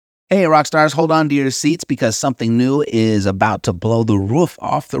Hey, rock stars, hold on to your seats because something new is about to blow the roof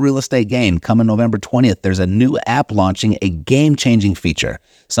off the real estate game. Coming November 20th, there's a new app launching a game-changing feature,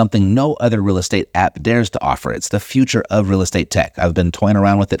 something no other real estate app dares to offer. It's the future of real estate tech. I've been toying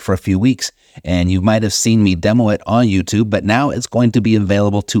around with it for a few weeks, and you might have seen me demo it on YouTube, but now it's going to be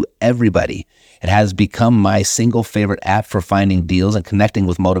available to everybody. It has become my single favorite app for finding deals and connecting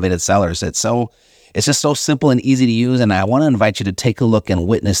with motivated sellers. It's just so simple and easy to use, and I want to invite you to take a look and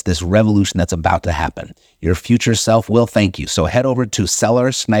witness this revolution that's about to happen. Your future self will thank you. So head over to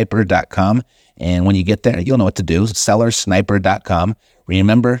sellersniper.com, and when you get there, you'll know what to do. Sellersniper.com.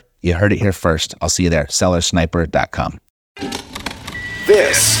 Remember, you heard it here first. I'll see you there. Sellersniper.com.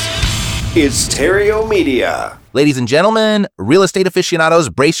 This is Terrio Media. Ladies and gentlemen, real estate aficionados,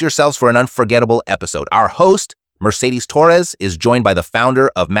 brace yourselves for an unforgettable episode. Our host, Mercedes Torres, is joined by the founder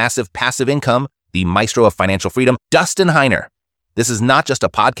of Massive Passive Income, the maestro of financial freedom, Dustin Heiner. This is not just a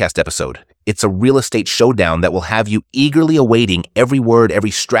podcast episode. It's a real estate showdown that will have you eagerly awaiting every word,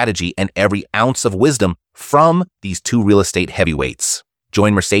 every strategy, and every ounce of wisdom from these two real estate heavyweights.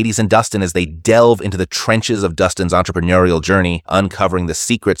 Join Mercedes and Dustin as they delve into the trenches of Dustin's entrepreneurial journey, uncovering the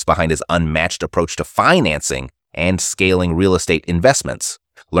secrets behind his unmatched approach to financing and scaling real estate investments.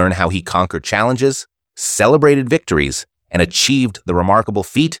 Learn how he conquered challenges, celebrated victories, and achieved the remarkable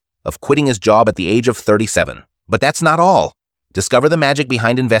feat of quitting his job at the age of 37. But that's not all. Discover the magic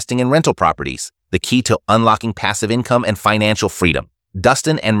behind investing in rental properties, the key to unlocking passive income and financial freedom.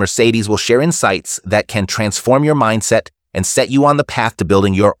 Dustin and Mercedes will share insights that can transform your mindset and set you on the path to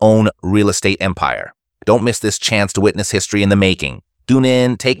building your own real estate empire. Don't miss this chance to witness history in the making. Tune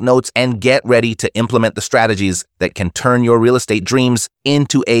in, take notes, and get ready to implement the strategies that can turn your real estate dreams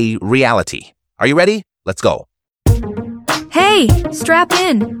into a reality. Are you ready? Let's go. Hey, strap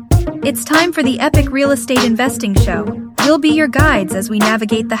in. It's time for the Epic Real Estate Investing Show. We'll be your guides as we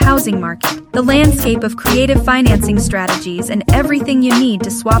navigate the housing market, the landscape of creative financing strategies, and everything you need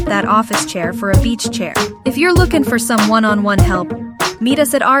to swap that office chair for a beach chair. If you're looking for some one-on-one help, meet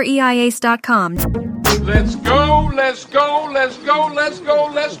us at reiace.com. Let's go, let's go, let's go, let's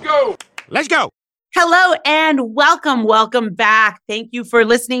go, let's go. Let's go. Hello and welcome back. Thank you for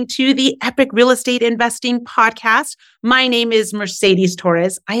listening to the Epic Real Estate Investing Podcast. My name is Mercedes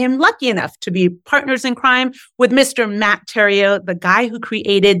Torres. I am lucky enough to be partners in crime with Mr. Matt Terrio, the guy who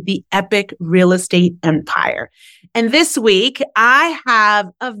created the Epic Real Estate Empire. And this week, I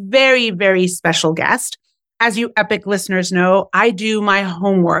have a very, very special guest. As you Epic listeners know, I do my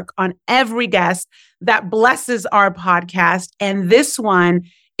homework on every guest that blesses our podcast. And this one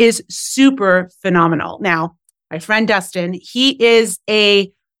is super phenomenal. Now, my friend Dustin, he is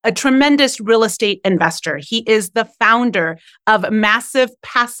a tremendous real estate investor. He is the founder of Massive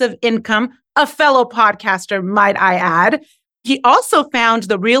Passive Income, a fellow podcaster, might I add. He also found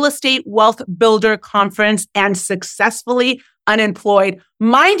the Real Estate Wealth Builder Conference and successfully unemployed.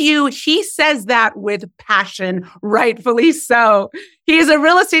 Mind you, he says that with passion, rightfully so. He is a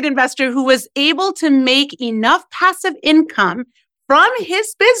real estate investor who was able to make enough passive income from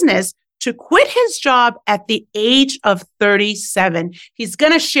his business to quit his job at the age of 37. He's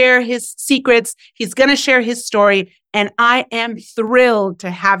going to share his secrets. He's going to share his story. And I am thrilled to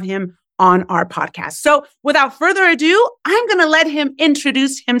have him on our podcast. So without further ado, I'm going to let him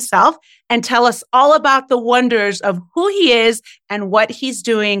introduce himself and tell us all about the wonders of who he is and what he's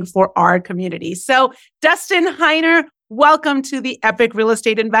doing for our community. So Dustin Heiner, welcome to the Epic Real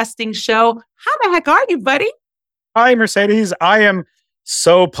Estate Investing Show. How the heck are you, buddy? Hi, Mercedes. I am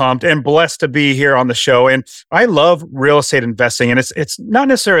so pumped and blessed to be here on the show. And I love real estate investing. And it's not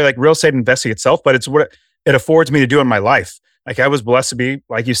necessarily like real estate investing itself, but it's what it affords me to do in my life. Like I was blessed to be,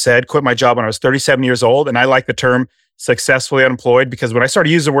 like you said, quit my job when I was 37 years old. And I like the term successfully unemployed because when I started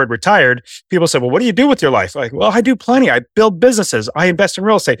using the word retired, people said, well, what do you do with your life? Like, well, I do plenty. I build businesses. I invest in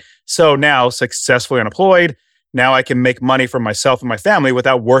real estate. So now successfully unemployed. Now I can make money for myself and my family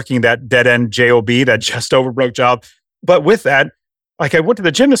without working that dead-end job, that just over broke job. But with that, like I went to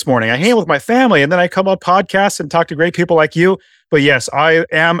the gym this morning, I hang with my family, and then I come on podcasts and talk to great people like you. But yes, I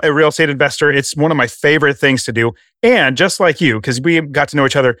am a real estate investor. It's one of my favorite things to do. And just like you, because we got to know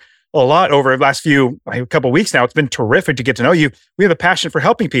each other a lot over the last a couple of weeks now, it's been terrific to get to know you. We have a passion for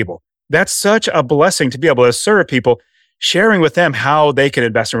helping people. That's such a blessing to be able to serve people, sharing with them how they can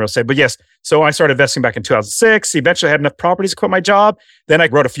invest in real estate. But yes, so I started investing back in 2006. Eventually I had enough properties to quit my job. Then I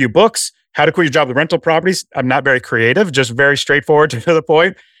wrote a few books, How to Quit Your Job with Rental Properties. I'm not very creative, just very straightforward to the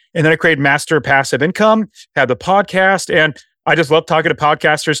point. And then I created Master Passive Income, had the podcast. And I just love talking to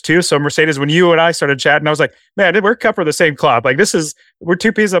podcasters too. So Mercedes, when you and I started chatting, I was like, man, we're cut for the same cloth. Like we're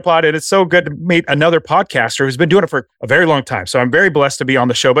two pieces of plot, and it's so good to meet another podcaster who's been doing it for a very long time. So I'm very blessed to be on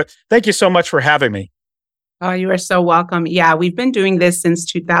the show, but thank you so much for having me. Oh, you are so welcome. Yeah, we've been doing this since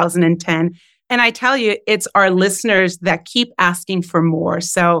 2010. And I tell you, it's our listeners that keep asking for more.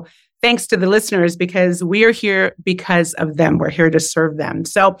 So thanks to the listeners, because we are here because of them. We're here to serve them.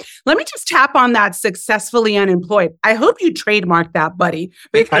 So let me just tap on that successfully unemployed. I hope you trademarked that, buddy.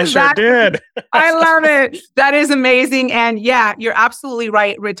 Because I sure did. I love it. That is amazing. And yeah, you're absolutely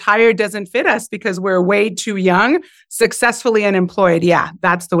right. Retired doesn't fit us because we're way too young. Successfully unemployed. Yeah,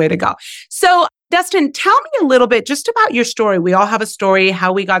 that's the way to go. So Dustin, tell me a little bit just about your story. We all have a story,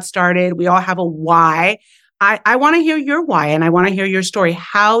 how we got started. We all have a why. I want to hear your why, and I want to hear your story.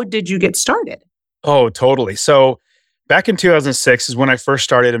 How did you get started? Oh, totally. So back in 2006 is when I first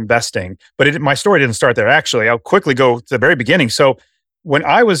started investing, but my story didn't start there. Actually, I'll quickly go to the very beginning. So when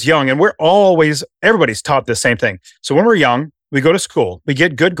I was young, and everybody's taught the same thing. So when we're young, we go to school, we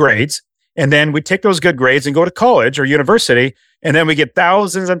get good grades, and then we take those good grades and go to college or university, and then we get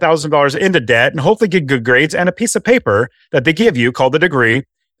thousands and thousands of dollars into debt and hopefully get good grades and a piece of paper that they give you called the degree.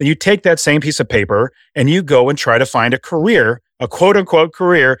 Then you take that same piece of paper and you go and try to find a career, a quote unquote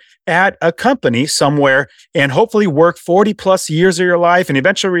career at a company somewhere, and hopefully work 40 plus years of your life and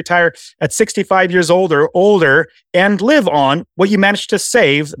eventually retire at 65 years old or older and live on what you managed to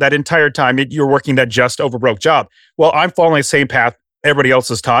save that entire time you're working that just over broke job. Well, I'm following the same path everybody else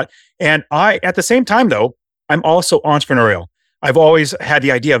is taught. And at the same time though, I'm also entrepreneurial. I've always had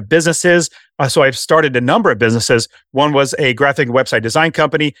the idea of businesses. So I've started a number of businesses. One was a graphic website design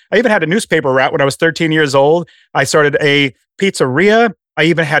company. I even had a newspaper route when I was 13 years old. I started a pizzeria. I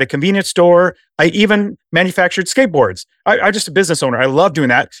even had a convenience store. I even manufactured skateboards. I'm just a business owner. I love doing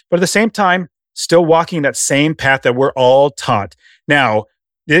that. But at the same time, still walking that same path that we're all taught. Now,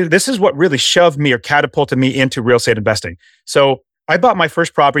 this is what really shoved me or catapulted me into real estate investing. So I bought my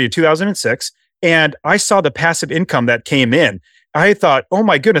first property in 2006. And I saw the passive income that came in. I thought, oh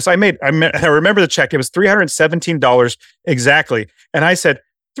my goodness, I remember the check. It was $317 exactly. And I said,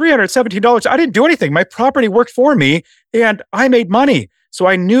 $317? I didn't do anything. My property worked for me and I made money. So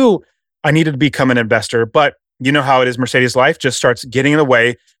I knew I needed to become an investor. But you know how it is, Mercedes, life just starts getting in the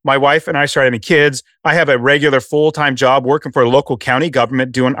way. My wife and I started having kids. I have a regular full-time job working for a local county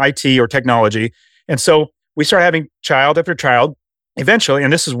government doing IT or technology. And so we started having child after child. Eventually,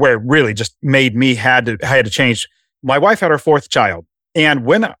 and this is where it really just made me had to change. My wife had her fourth child. And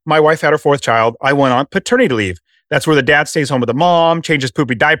when my wife had her fourth child, I went on paternity leave. That's where the dad stays home with the mom, changes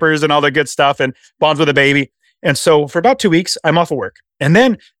poopy diapers and all that good stuff and bonds with the baby. And so for about 2 weeks, I'm off of work. And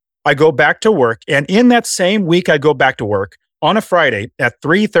then I go back to work. And in that same week, I go back to work on a Friday at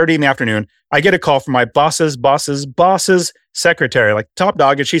 3:30 in the afternoon. I get a call from my boss's secretary, like top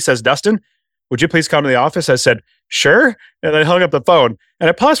dog. And she says, Dustin, would you please come to the office? I said, sure. And I hung up the phone and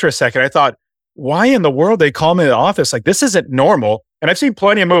I paused for a second. I thought, why in the world they call me to the office? Like, this isn't normal. And I've seen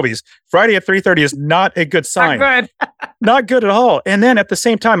plenty of movies. Friday at 3:30 is not a good sign. Not good. Not good at all. And then at the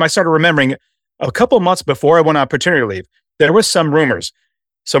same time, I started remembering a couple months before I went on paternity leave, there was some rumors,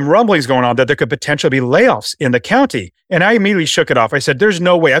 some rumblings going on that there could potentially be layoffs in the county. And I immediately shook it off. I said, there's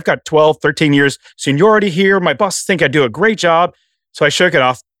no way. I've got 12, 13 years seniority here. My bosses think I do a great job. So I shook it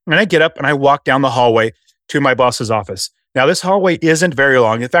off and I get up and I walk down the hallway to my boss's office. Now, this hallway isn't very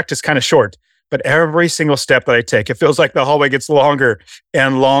long. In fact, it's kind of short, but every single step that I take, it feels like the hallway gets longer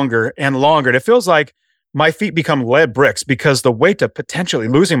and longer and longer. And it feels like my feet become lead bricks because the weight of potentially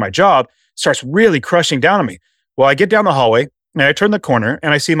losing my job starts really crushing down on me. Well, I get down the hallway and I turn the corner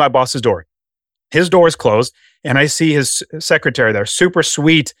and I see my boss's door. His door is closed and I see his secretary there, super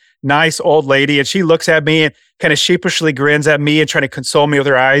sweet, nice old lady. And she looks at me and kind of sheepishly grins at me and trying to console me with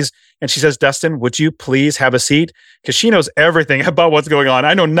her eyes. And she says, Dustin, would you please have a seat? Because she knows everything about what's going on.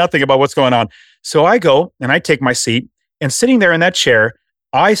 I know nothing about what's going on. So I go and I take my seat, and sitting there in that chair,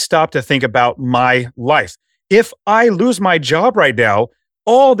 I stop to think about my life. If I lose my job right now,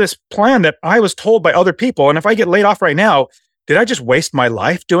 all this plan that I was told by other people, and if I get laid off right now, did I just waste my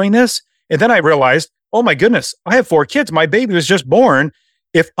life doing this? And then I realized, oh my goodness, I have 4 kids. My baby was just born.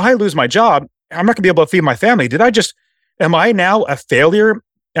 If I lose my job, I'm not gonna be able to feed my family. Am I now a failure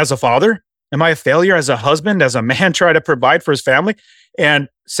as a father? Am I a failure as a husband, as a man trying to provide for his family? And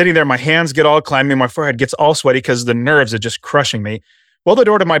sitting there, my hands get all clammy, my forehead gets all sweaty because the nerves are just crushing me. Well, the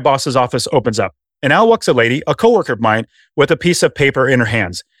door to my boss's office opens up, and out walks a lady, a coworker of mine, with a piece of paper in her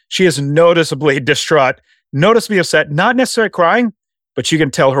hands. She is noticeably distraught, noticeably upset, not necessarily crying, but you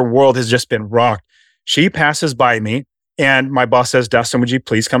can tell her world has just been rocked. She passes by me, and my boss says, Dustin, would you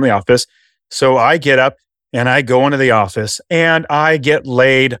please come to the office? So I get up, and I go into the office and I get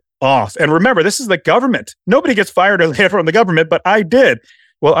laid off. And remember, this is the government. Nobody gets fired or laid off from the government, but I did.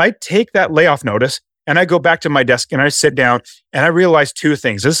 Well, I take that layoff notice and I go back to my desk and I sit down and I realize two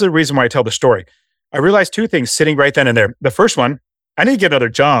things. This is the reason why I tell the story. I realized two things sitting right then and there. The first one, I need to get another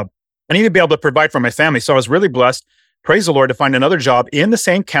job. I need to be able to provide for my family. So I was really blessed, praise the Lord, to find another job in the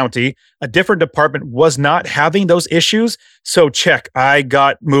same county. A different department was not having those issues. So check, I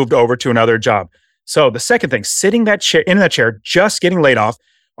got moved over to another job. So the second thing, sitting in that chair, just getting laid off,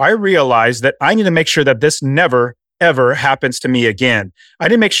 I realized that I need to make sure that this never, ever happens to me again. I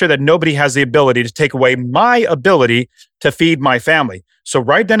need to make sure that nobody has the ability to take away my ability to feed my family. So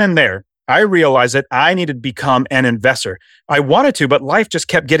right then and there, I realized that I needed to become an investor. I wanted to, but life just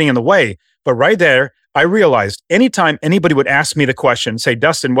kept getting in the way. But right there, I realized anytime anybody would ask me the question, say,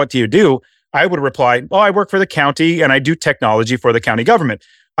 Dustin, what do you do? I would reply, oh, I work for the county and I do technology for the county government.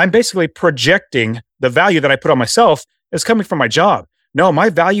 I'm basically projecting the value that I put on myself as coming from my job. No, my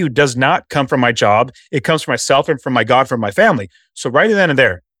value does not come from my job. It comes from myself and from my God, from my family. So right then and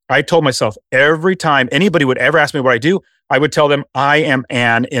there, I told myself every time anybody would ever ask me what I do, I would tell them I am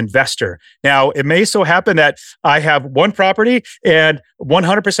an investor. Now, it may so happen that I have one property and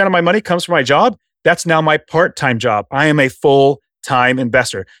 100% of my money comes from my job. That's now my part-time job. I am a full-time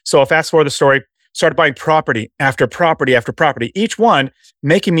investor. So I'll fast forward the story, started buying property after property after property, each one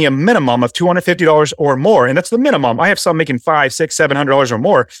making me a minimum of $250 or more. And that's the minimum. I have some making $500, $600, $700 or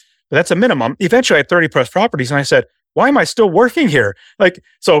more, but that's a minimum. Eventually I had 30 plus properties and I said, why am I still working here?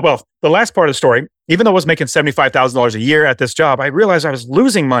 The last part of the story, even though I was making $75,000 a year at this job, I realized I was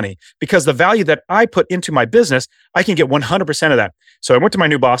losing money because the value that I put into my business, I can get 100% of that. So I went to my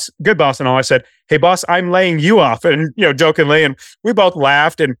new boss, good boss and all. I said, hey boss, I'm laying you off. And, jokingly, and we both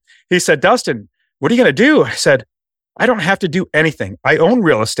laughed. And he said, Dustin, what are you going to do? I said, I don't have to do anything. I own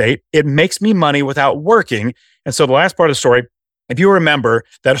real estate. It makes me money without working. And so the last part of the story, if you remember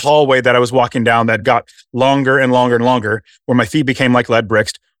that hallway that I was walking down that got longer and longer and longer, where my feet became like lead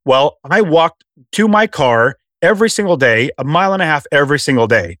bricks, well, I walked to my car every single day, 1.5 miles every single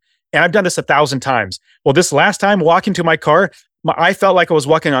day. And I've done this 1,000 times. Well, this last time walking to my car, I felt like I was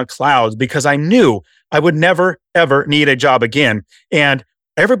walking on clouds because I knew I would never, ever need a job again. And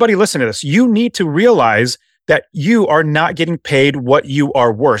everybody listen to this. You need to realize that you are not getting paid what you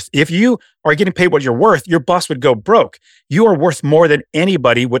are worth. If you are getting paid what you're worth, your boss would go broke. You are worth more than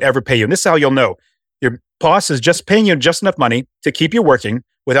anybody would ever pay you. And this is how you'll know. Your boss is just paying you just enough money to keep you working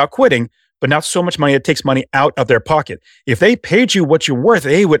without quitting, but not so much money it takes money out of their pocket. If they paid you what you're worth,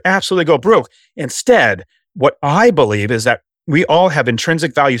 they would absolutely go broke. Instead, what I believe is that we all have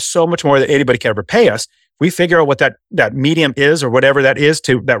intrinsic value so much more than anybody can ever pay us. We figure out what that medium is or whatever that is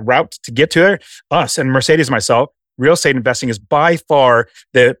to that route to get to there. Us and Mercedes and myself, real estate investing is by far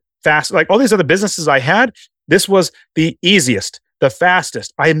the fast. Like all these other businesses I had, this was the easiest, the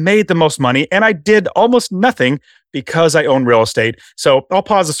fastest. I made the most money and I did almost nothing because I own real estate. So I'll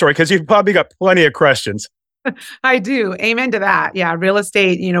pause the story because you've probably got plenty of questions. I do. Amen to that. Yeah. Real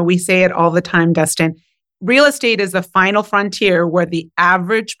estate, we say it all the time, Dustin. Real estate is the final frontier where the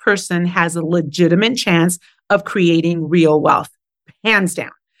average person has a legitimate chance of creating real wealth, hands down.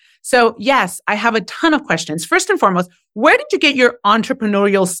 So yes, I have a ton of questions. First and foremost, where did you get your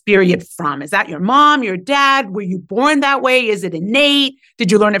entrepreneurial spirit from? Is that your mom, your dad? Were you born that way? Is it innate?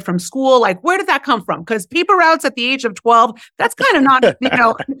 Did you learn it from school? Like, where did that come from? Because paper routes at the age of 12, that's kind of not,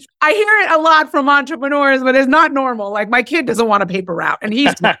 I hear it a lot from entrepreneurs, but it's not normal. Like my kid doesn't want a paper route and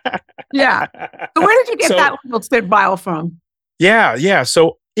he's, yeah. So where did you get that little spitball from? Yeah.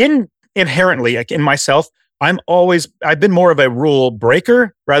 So inherently, like in myself, I've been more of a rule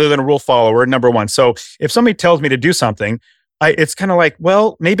breaker rather than a rule follower, number one. So if somebody tells me to do something, it's kind of like,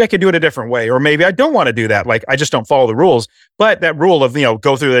 well, maybe I could do it a different way, or maybe I don't want to do that. Like I just don't follow the rules. But that rule of,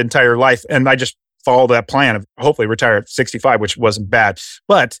 go through the entire life and I just follow that plan of hopefully retire at 65, which wasn't bad.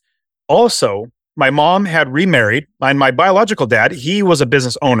 But also my mom had remarried and my biological dad, he was a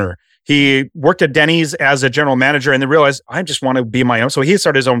business owner. He worked at Denny's as a general manager and then realized I just want to be my own. So he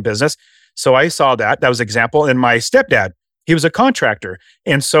started his own business. So I saw that was an example. And my stepdad, he was a contractor.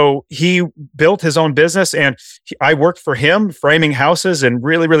 And so he built his own business and I worked for him framing houses in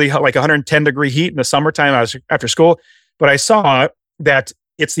really, really like 110 degree heat in the summertime. I was after school, but I saw that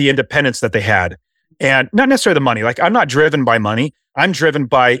it's the independence that they had and not necessarily the money. Like I'm not driven by money. I'm driven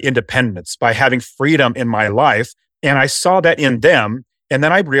by independence, by having freedom in my life. And I saw that in them. And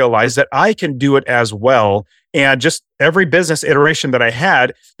then I realized that I can do it as well. And just every business iteration that I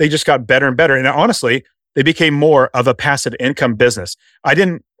had, they just got better and better. And honestly, they became more of a passive income business. I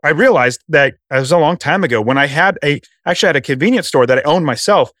realized that it was a long time ago when I had a convenience store that I owned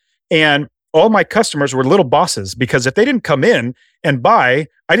myself. And all my customers were little bosses because if they didn't come in and buy,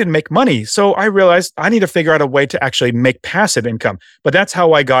 I didn't make money. So I realized I need to figure out a way to actually make passive income. But that's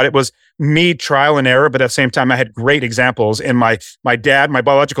how I got it, was me trial and error. But at the same time, I had great examples in my dad, my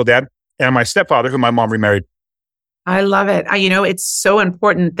biological dad, and my stepfather, who my mom remarried. I love it. It's so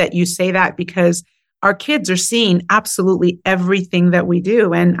important that you say that because our kids are seeing absolutely everything that we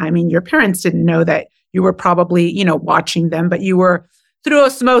do. And your parents didn't know that you were probably, watching them, but you were through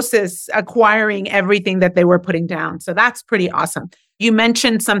osmosis acquiring everything that they were putting down. So that's pretty awesome. You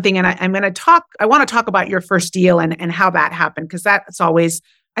mentioned something, and I want to talk about your first deal and how that happened, because that's always,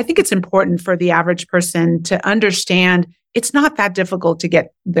 I think it's important for the average person to understand it's not that difficult to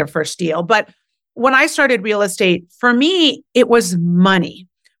get their first deal. But when I started real estate, for me, it was money.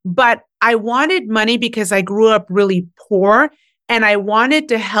 But I wanted money because I grew up really poor, and I wanted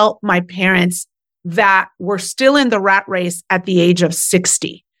to help my parents that were still in the rat race at the age of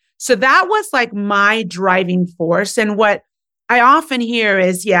 60. So that was like my driving force. And what I often hear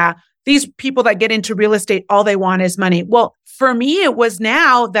is, these people that get into real estate, all they want is money. Well, for me, it was,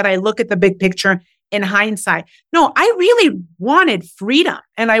 now that I look at the big picture in hindsight, no, I really wanted freedom.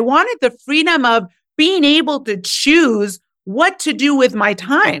 And I wanted the freedom of being able to choose what to do with my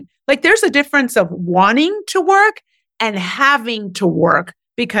time. Like, there's a difference of wanting to work and having to work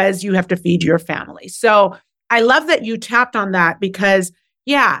because you have to feed your family. So I love that you tapped on that because,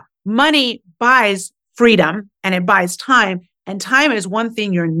 money buys freedom and it buys time. And time is one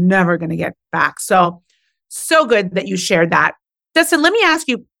thing you're never going to get back. So good that you shared that. Dustin, let me ask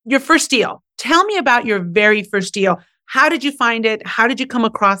you, your first deal. Tell me about your very first deal. How did you find it? How did you come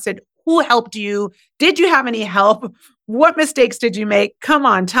across it? Who helped you? Did you have any help? What mistakes did you make? Come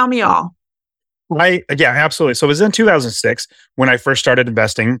on, tell me all. Yeah, absolutely. So it was in 2006 when I first started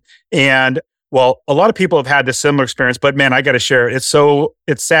investing. And well, a lot of people have had this similar experience, but man, I got to share it. It's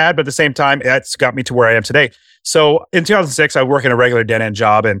sad, but at the same time, it's got me to where I am today. So in 2006, I work in a regular dead-end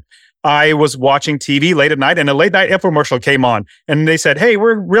job, and I was watching TV late at night, and a late night infomercial came on, and they said, "Hey,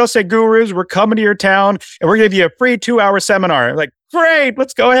 we're real estate gurus. We're coming to your town, and we're going to give you a free 2-hour seminar." I'm like, great,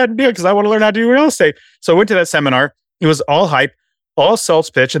 let's go ahead and do it because I want to learn how to do real estate. So I went to that seminar. It was all hype, all sales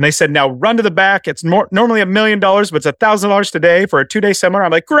pitch. And they said, now run to the back. It's normally $1 million, but it's $1,000 today for a 2-day seminar.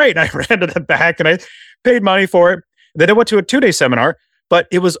 I'm like, great. And I ran to the back and I paid money for it. Then I went to a 2-day seminar, but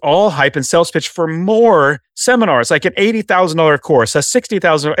it was all hype and sales pitch for more seminars, like an $80,000 course, a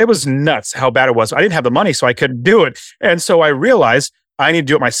 $60,000. It was nuts how bad it was. I didn't have the money, so I couldn't do it. And so I realized I need to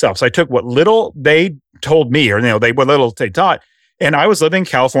do it myself. So I took what little they told me, or what little they taught. And I was living in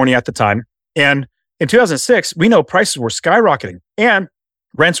California at the time. And in 2006, we know prices were skyrocketing and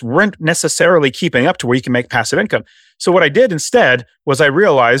rents weren't necessarily keeping up to where you can make passive income. So what I did instead was I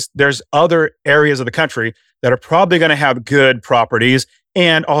realized there's other areas of the country that are probably going to have good properties.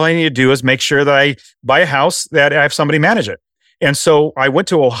 And all I need to do is make sure that I buy a house that I have somebody manage it. And so I went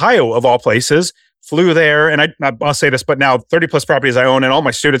to Ohio, of all places, flew there. And I'll say this, but now 30 plus properties I own and all my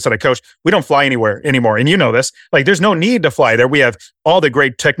students that I coach, we don't fly anywhere anymore. And you know this, like there's no need to fly there. We have all the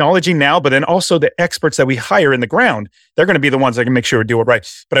great technology now, but then also the experts that we hire in the ground. They're going to be the ones that can make sure we do it right.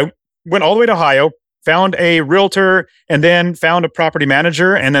 But I went all the way to Ohio, found a realtor, and then found a property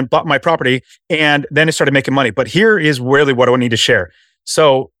manager, and then bought my property. And then it started making money. But here is really what I need to share.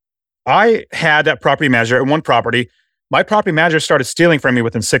 So I had that property manager at one property. My property manager started stealing from me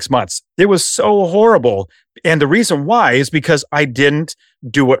within 6 months. It was so horrible. And the reason why is because I didn't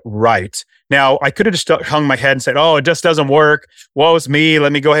do it right. Now, I could have just hung my head and said, oh, it just doesn't work. Woe is me.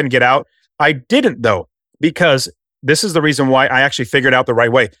 Let me go ahead and get out. I didn't, though, because this is the reason why I actually figured out the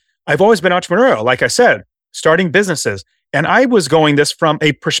right way. I've always been entrepreneurial, like I said, starting businesses. And I was going this from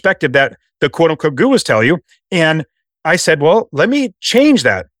a perspective that the quote unquote gurus tell you. And I said, well, let me change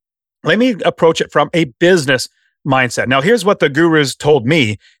that. Let me approach it from a business mindset. Now, here's what the gurus told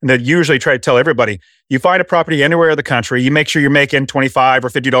me, and they usually try to tell everybody. You find a property anywhere in the country, you make sure you're making $25 or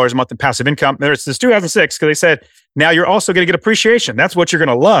 $50 a month in passive income. There's this 2006, because they said, now you're also going to get appreciation. That's what you're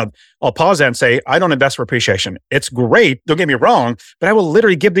going to love. I'll pause that and say, I don't invest for appreciation. It's great. Don't get me wrong, but I will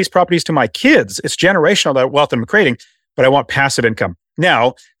literally give these properties to my kids. It's generational, that wealth I'm creating, but I want passive income.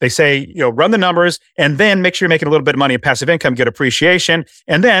 Now, they say, run the numbers and then make sure you're making a little bit of money in passive income, get appreciation,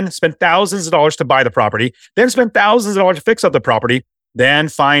 and then spend thousands of dollars to buy the property, then spend thousands of dollars to fix up the property, then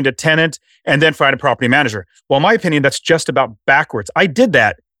find a tenant, and then find a property manager. Well, in my opinion, that's just about backwards. I did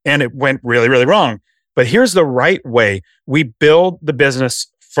that and it went really, really wrong. But here's the right way. We build the business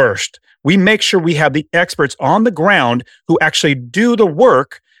first. We make sure we have the experts on the ground who actually do the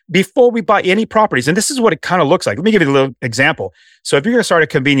work before we buy any properties. And this is what it kind of looks like. Let me give you a little example. So if you're going to start a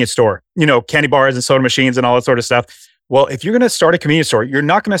convenience store, candy bars and soda machines and all that sort of stuff. Well, if you're going to start a convenience store, you're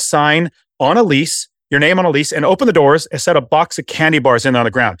not going to sign on a lease, your name on a lease, and open the doors and set a box of candy bars in on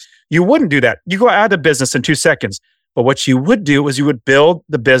the ground. You wouldn't do that. You go out of business in 2 seconds. But what you would do is you would build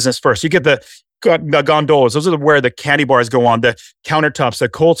the business first. You get the gondolas. Those are where the candy bars go on, the countertops, the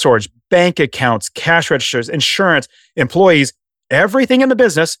cold storage, bank accounts, cash registers, insurance, employees, everything in the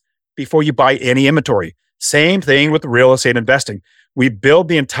business before you buy any inventory. Same thing with real estate investing. We build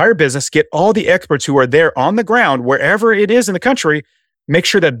the entire business, get all the experts who are there on the ground, wherever it is in the country, make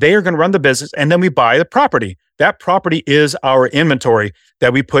sure that they are going to run the business, and then we buy the property. That property is our inventory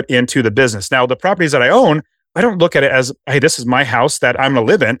that we put into the business. Now, the properties that I own, I don't look at it as, hey, this is my house that I'm going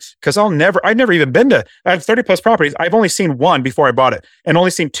to live in, because I've never even been to, I have 30 plus properties. I've only seen one before I bought it and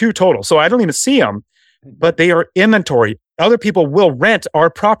only seen 2 total. So I don't even see them, but they are inventory. Other people will rent our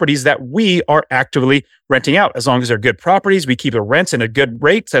properties that we are actively renting out. As long as they're good properties, we keep the rents in a good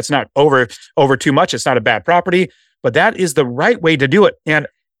rate. That's not over too much. It's not a bad property, but that is the right way to do it. And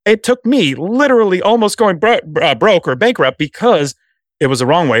it took me literally almost going broke or bankrupt because it was the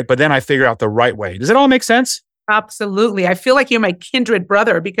wrong way, but then I figured out the right way. Does it all make sense? Absolutely. I feel like you're my kindred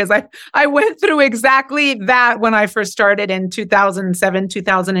brother because I went through exactly that when I first started in 2007,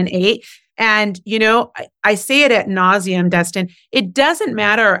 2008. And, I say it ad nauseum, Dustin, it doesn't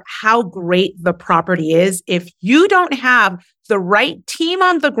matter how great the property is. If you don't have the right team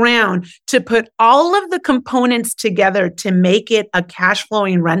on the ground to put all of the components together to make it a cash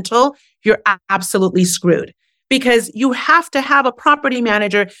flowing rental, you're absolutely screwed. Because you have to have a property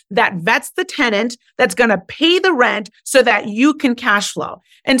manager that vets the tenant, that's going to pay the rent so that you can cash flow.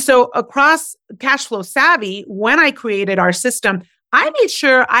 And so across Cash Flow Savvy, when I created our system, I made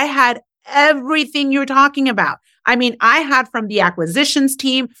sure I had everything you're talking about. I mean, I had from the acquisitions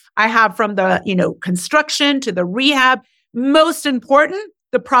team, I have from the, construction to the rehab, most important,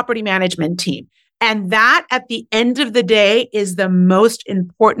 the property management team. And that at the end of the day is the most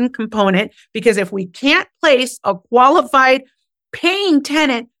important component, because if we can't place a qualified paying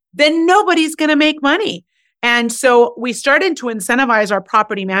tenant, then nobody's going to make money. And so we started to incentivize our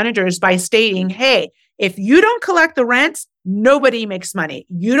property managers by stating, hey, if you don't collect the rents, nobody makes money.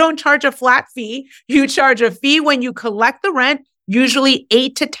 You don't charge a flat fee. You charge a fee when you collect the rent, usually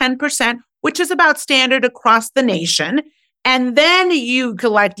 8 to 10%, which is about standard across the nation. And then you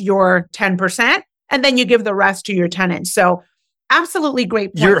collect your 10%. And then you give the rest to your tenants. So absolutely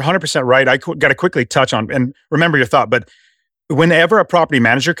great point. You're 100% right. I got to quickly touch on and remember your thought. But whenever a property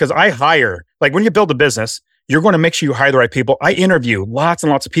manager, because I hire, like when you build a business, you're going to make sure you hire the right people. I interview lots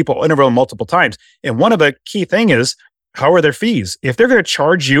and lots of people, interview them multiple times. And one of the key thing is, how are their fees? If they're going to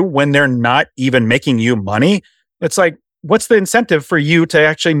charge you when they're not even making you money, it's like, what's the incentive for you to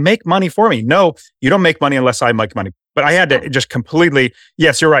actually make money for me? No, you don't make money unless I make money. But I had to just completely,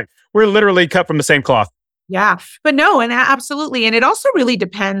 yes, you're right. We're literally cut from the same cloth. Yeah, but no, and absolutely. And it also really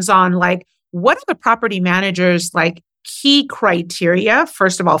depends on what are the property managers' key criteria,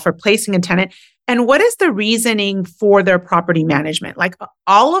 first of all, for placing a tenant, and what is the reasoning for their property management?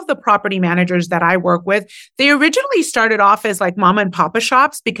 All of the property managers that I work with, they originally started off as mom and papa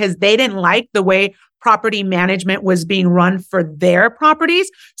shops because they didn't like the way property management was being run for their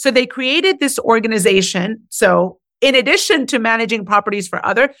properties. So they created this organization. So in addition to managing properties for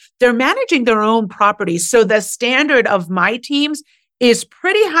they're managing their own properties. So the standard of my teams is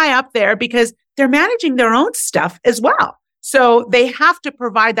pretty high up there because they're managing their own stuff as well. So they have to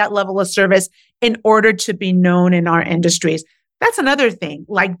provide that level of service in order to be known in our industries. That's another thing,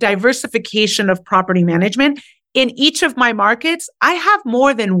 diversification of property management. In each of my markets, I have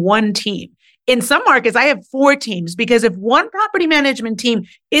more than one team. In some markets, I have 4 teams because if one property management team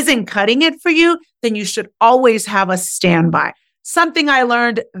isn't cutting it for you, then you should always have a standby. Something I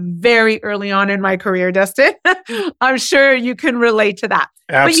learned very early on in my career, Dustin. I'm sure you can relate to that.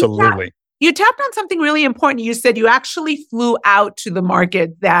 Absolutely. You tapped on something really important. You said you actually flew out to the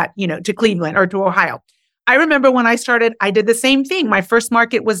market to Cleveland or to Ohio. I remember when I started, I did the same thing. My first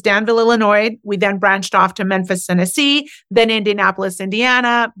market was Danville, Illinois. We then branched off to Memphis, Tennessee, then Indianapolis,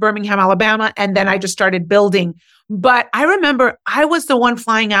 Indiana, Birmingham, Alabama, and then I just started building. But I remember I was the one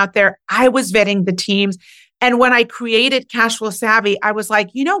flying out there. I was vetting the teams. And when I created Cash Flow Savvy, I was like,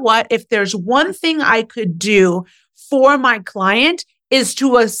 you know what? If there's one thing I could do for my client is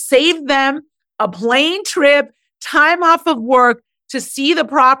to save them a plane trip, time off of work, to see the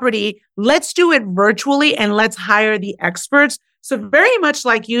property. Let's do it virtually and let's hire the experts. So very much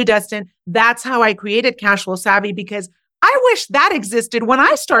like you, Dustin, that's how I created Cash Flow Savvy because I wish that existed when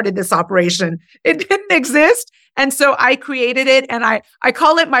I started this operation. It didn't exist. And so I created it and I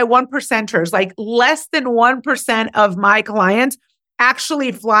call it my 1%ers, less than 1% of my clients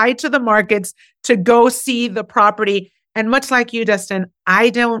actually fly to the markets to go see the property. And much like you, Dustin,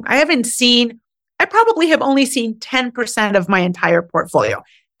 I probably have only seen 10% of my entire portfolio.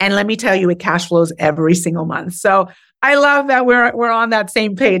 And let me tell you, it cash flows every single month. So I love that we're on that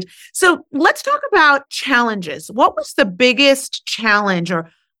same page. So let's talk about challenges. What was the biggest challenge or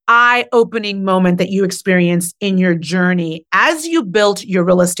eye-opening moment that you experienced in your journey as you built your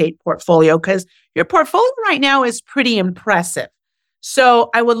real estate portfolio? Because your portfolio right now is pretty impressive. So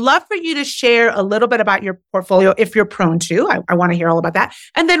I would love for you to share a little bit about your portfolio if you're prone to. I want to hear all about that.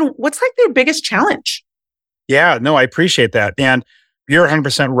 And then what's like their biggest challenge? Yeah, no, I appreciate that. And you're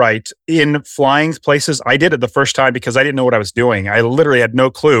 100% right. In flying places, I did it the first time because I didn't know what I was doing. I literally had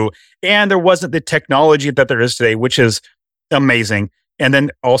no clue. And there wasn't the technology that there is today, which is amazing. And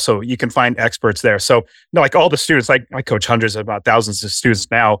then also you can find experts there. So like all the students, like I coach hundreds of about thousands of students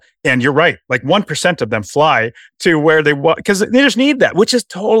now. And you're right. Like 1% of them fly to where they want, because they just need that, which is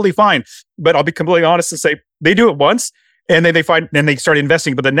totally fine. But I'll be completely honest and say they do it once and then they start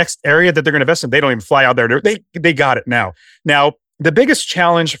investing. But the next area that they're going to invest in, they don't even fly out there. They got it now. Now, the biggest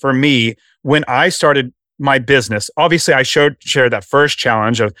challenge for me when I started my business, obviously I shared that first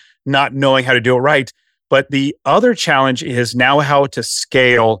challenge of not knowing how to do it right. But the other challenge is now how to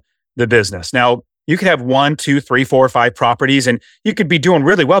scale the business. Now, you could have 1, 2, 3, 4, 5 properties, and you could be doing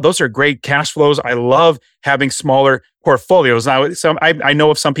really well. Those are great cash flows. I love having smaller portfolios. Now, I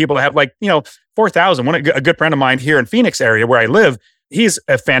know of some people that have 4,000. A good friend of mine here in Phoenix area where I live, he's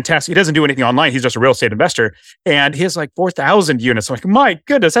a fantastic, he doesn't do anything online. He's just a real estate investor. And he has like 4,000 units. I'm like, my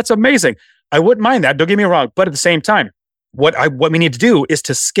goodness, that's amazing. I wouldn't mind that. Don't get me wrong. But at the same time, what we need to do is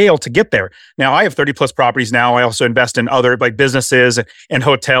to scale to get there. Now, I have 30 plus properties now. I also invest in other like businesses and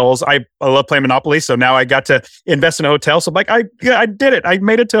hotels. I love playing Monopoly. So now I got to invest in a hotel. So I'm like, I did it. I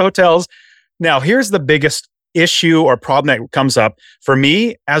made it to hotels. Now, here's the biggest issue or problem that comes up for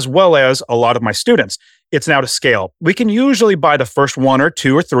me, as well as a lot of my students. It's now to scale. We can usually buy the first 1 or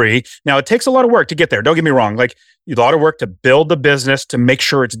 2 or 3. Now, it takes a lot of work to get there. Don't get me wrong. Like a lot of work to build the business, to make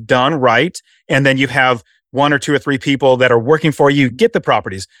sure it's done right. And then you have 1 or 2 or 3 people that are working for you, get the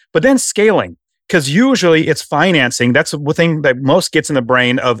properties, but then scaling, because usually it's financing. That's the thing that most gets in the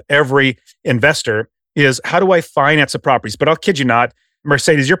brain of every investor is how do I finance the properties? But I'll kid you not,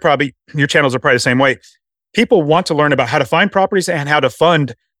 Mercedes, your channels are probably the same way. People want to learn about how to find properties and how to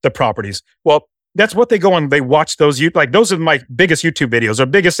fund the properties. Well, that's what they go on. They watch those, those are my biggest YouTube videos or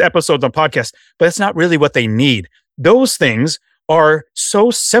biggest episodes on podcasts, but it's not really what they need. Those things are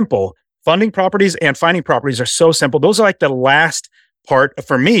so simple. Funding properties and finding properties are so simple. Those are like the last part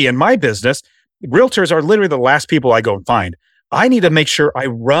for me in my business. Realtors are literally the last people I go and find. I need to make sure I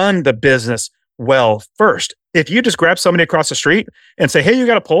run the business well first. If you just grab somebody across the street and say, hey, you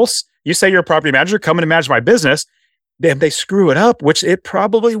got a pulse, you say you're a property manager, come in and manage my business, then they screw it up, which it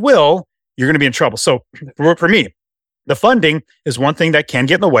probably will, you're going to be in trouble. So for me, the funding is one thing that can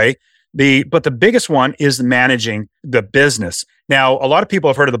get in the way. But the biggest one is managing the business. Now, a lot of people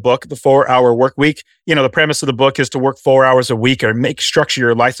have heard of the book, The 4-Hour Work Week. The premise of the book is to work 4 hours a week or structure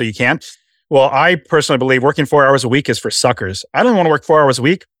your life so you can. Well, I personally believe working 4 hours a week is for suckers. I don't want to work 4 hours a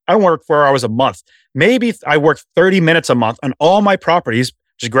week. I want to work 4 hours a month. Maybe I work 30 minutes a month on all my properties,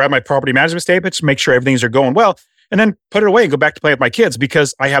 just grab my property management statements, make sure everything's going well, and then put it away and go back to play with my kids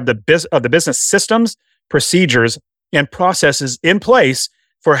because I have the business systems, procedures, and processes in place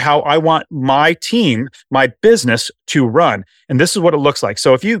for how I want my team, my business to run. And this is what it looks like.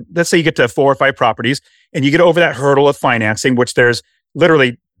 So if let's say you get to 4 or 5 properties and you get over that hurdle of financing, which there's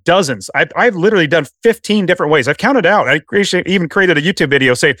literally dozens. I've literally done 15 different ways. I've counted out. I even created a YouTube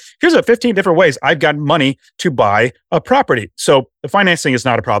video saying, here's 15 different ways I've gotten money to buy a property. So the financing is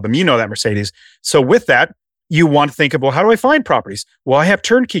not a problem. You know that, Mercedes. So with that, you want to think of, well, how do I find properties? Well, I have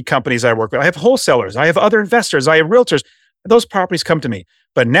turnkey companies I work with. I have wholesalers. I have other investors. I have realtors. Those properties come to me.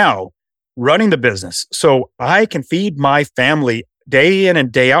 But now, running the business so I can feed my family day in and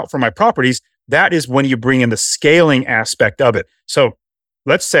day out for my properties, that is when you bring in the scaling aspect of it. So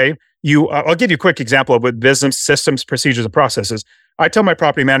let's say I'll give you a quick example of with business systems, procedures, and processes. I tell my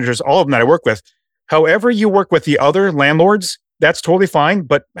property managers, all of them that I work with, however you work with the other landlords, that's totally fine.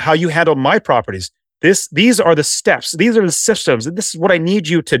 But how you handle my properties, these are the steps. These are the systems. This is what I need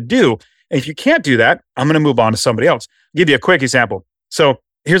you to do. And if you can't do that, I'm going to move on to somebody else. I'll give you a quick example. So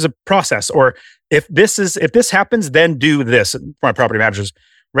here's a process, or if this happens, then do this. For my property managers,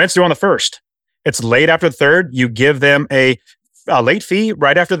 rent's due on the 1st. It's late after the 3rd. You give them a late fee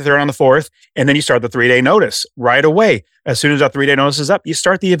right after the 3rd on the 4th, and then you start the 3-day notice right away. As soon as that 3-day notice is up, you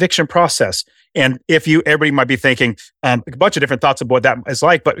start the eviction process. And everybody might be thinking a bunch of different thoughts of what that is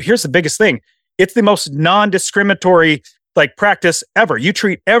like, but here's the biggest thing. It's the most non-discriminatory like practice ever. You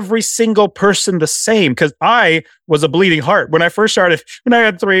treat every single person the same, because I was a bleeding heart. When I first started, when I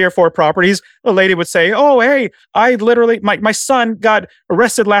had 3 or 4 properties, a lady would say, oh, hey, I literally, my son got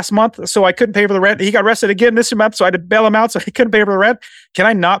arrested last month, so I couldn't pay for the rent. He got arrested again this month, so I had to bail him out, so he couldn't pay for the rent. Can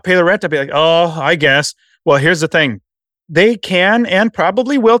I not pay the rent? I'd be like, oh, I guess. Well, here's the thing. They can and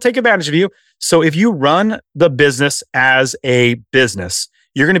probably will take advantage of you. So if you run the business as a business,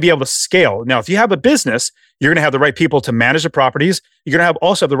 you're going to be able to scale. Now, if you have a business, you're going to have the right people to manage the properties. You're going to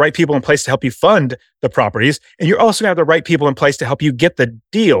also have the right people in place to help you fund the properties. And you're also going to have the right people in place to help you get the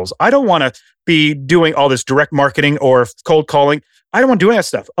deals. I don't want to be doing all this direct marketing or cold calling. I don't want to do that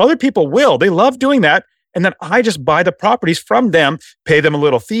stuff. Other people will. They love doing that. And then I just buy the properties from them, pay them a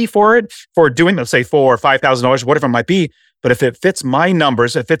little fee for it, for doing, let's say $4,000 or $5,000, whatever it might be. But if it fits my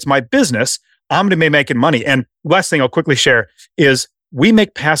numbers, if it fits my business, I'm going to be making money. And last thing I'll quickly share is we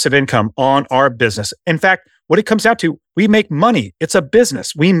make passive income on our business. In fact, what it comes out to, we make money. It's a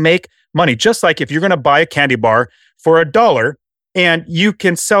business. We make money. Just like if you're going to buy a candy bar for $1 and you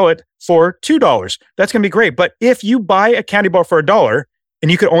can sell it for $2, that's going to be great. But if you buy a candy bar for $1 and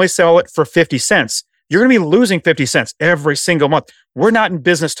you could only sell it for 50 cents, you're going to be losing 50 cents every single month. We're not in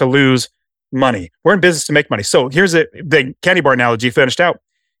business to lose money. We're in business to make money. So here's the candy bar analogy finished out.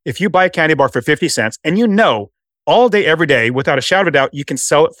 If you buy a candy bar for 50 cents and you know all day, every day, without a shadow of a doubt, you can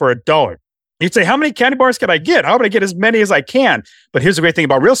sell it for $1. You'd say, how many candy bars can I get? How would I get as many as I can? But here's the great thing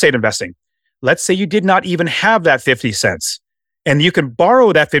about real estate investing. Let's say you did not even have that 50 cents. And you can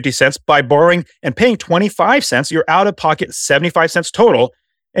borrow that 50 cents by borrowing and paying 25 cents. You're out of pocket 75 cents total.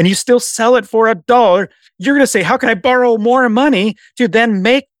 And you still sell it for $1. You're going to say, how can I borrow more money to then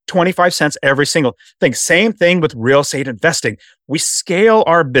make 25 cents every single thing? Same thing with real estate investing. We scale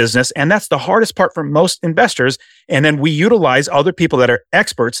our business, and that's the hardest part for most investors. And then we utilize other people that are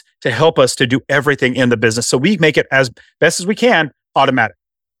experts to help us to do everything in the business. So we make it as best as we can automatic.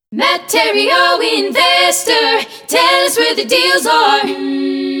 Matt Terrio, investor, tell us where the deals are.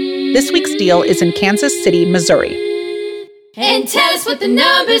 This week's deal is in Kansas City, Missouri. And tell us what the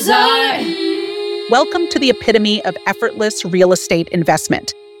numbers are. Welcome to the epitome of effortless real estate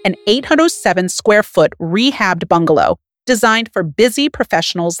investment. An 807 square foot rehabbed bungalow designed for busy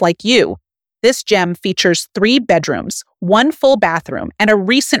professionals like you. This gem features 3 bedrooms, 1 full bathroom, and a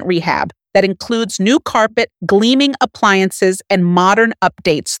recent rehab that includes new carpet, gleaming appliances, and modern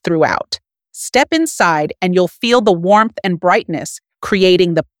updates throughout. Step inside and you'll feel the warmth and brightness,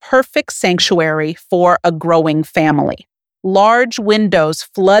 creating the perfect sanctuary for a growing family. Large windows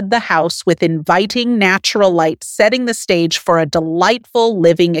flood the house with inviting natural light, setting the stage for a delightful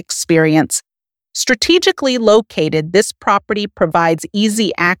living experience. Strategically located, this property provides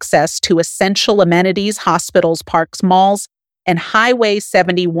easy access to essential amenities, hospitals, parks, malls, and Highway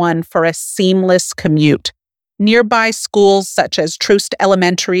 71 for a seamless commute. Nearby schools such as Troost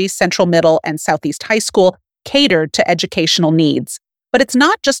Elementary, Central Middle, and Southeast High School cater to educational needs. But it's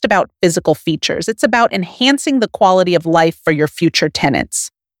not just about physical features. It's about enhancing the quality of life for your future tenants.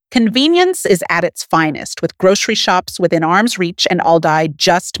 Convenience is at its finest, with grocery shops within arm's reach and Aldi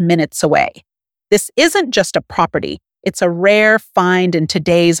just minutes away. This isn't just a property. It's a rare find in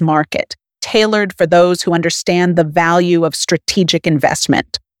today's market, tailored for those who understand the value of strategic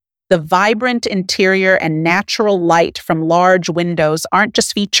investment. The vibrant interior and natural light from large windows aren't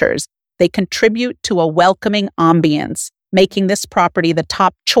just features. They contribute to a welcoming ambience, making this property the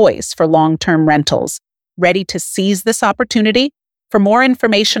top choice for long-term rentals. Ready to seize this opportunity? For more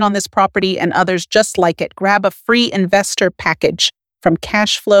information on this property and others just like it, grab a free investor package from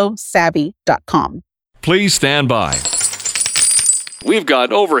cashflowsavvy.com. Please stand by. We've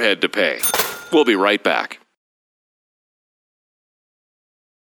got overhead to pay. We'll be right back.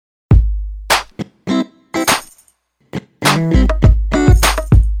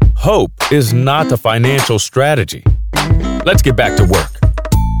 Hope is not a financial strategy. Let's get back to work.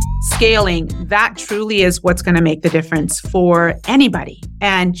 Scaling, that truly is what's going to make the difference for anybody.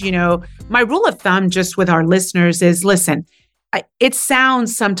 And, my rule of thumb just with our listeners is, listen, it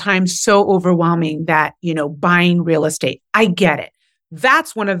sounds sometimes so overwhelming that, buying real estate. I get it.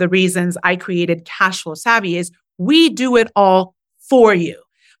 That's one of the reasons I created Cashflow Savvy is we do it all for you.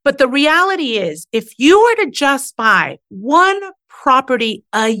 But the reality is, if you were to just buy 1 property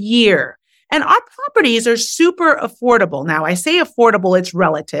a year, and our properties are super affordable. Now, I say affordable, it's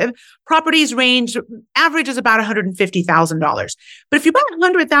relative. Properties average is about $150,000. But if you buy a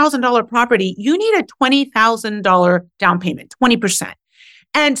 $100,000 property, you need a $20,000 down payment, 20%.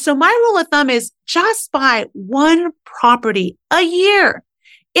 And so my rule of thumb is just buy 1 property a year.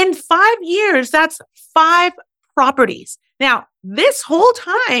 In 5 years, that's 5 properties. Now, this whole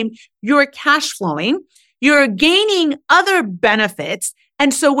time, you're cash flowing. you're gaining other benefits.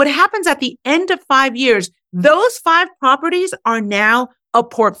 And so what happens at the end of 5 years, those 5 properties are now a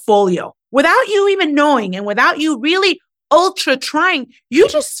portfolio. Without you even knowing and without you really ultra trying, you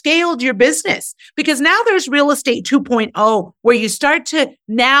just scaled your business, because now there's real estate 2.0 where you start to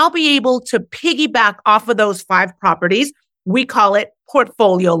now be able to piggyback off of those 5 properties. We call it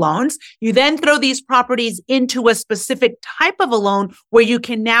portfolio loans. You then throw these properties into a specific type of a loan where you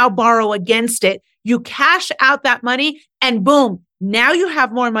can now borrow against it. You cash out that money and boom, now you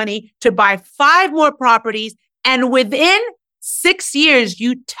have more money to buy 5 more properties. And within 6 years,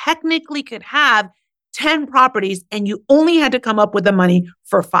 you technically could have 10 properties and you only had to come up with the money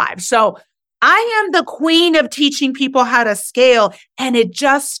for 5. So I am the queen of teaching people how to scale, and it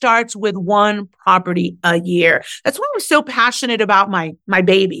just starts with 1 property a year. That's why I'm so passionate about my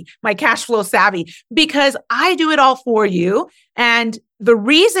baby, my cash flow savvy, because I do it all for you. And the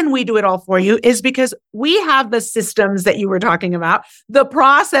reason we do it all for you is because we have the systems that you were talking about, the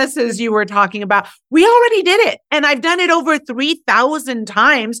processes you were talking about. We already did it. And I've done it over 3,000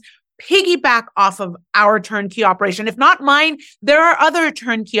 times. Piggyback off of our turnkey operation. If not mine, there are other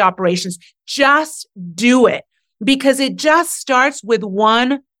turnkey operations. Just do it, because it just starts with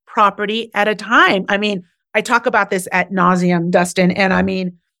 1 property at a time. I mean, I talk about this ad nauseum, Dustin, and I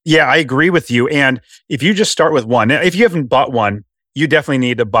mean, yeah, I agree with you. And if you just start with 1, if you haven't bought one, you definitely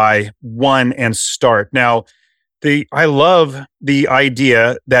need to buy 1 and start. Now, I love the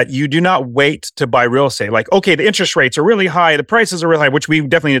idea that you do not wait to buy real estate. Like, okay, the interest rates are really high, the prices are really high, which we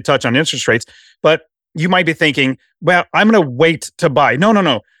definitely need to touch on interest rates. But you might be thinking, well, I'm going to wait to buy.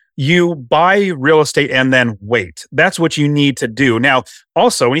 No. You buy real estate and then wait. That's what you need to do. Now,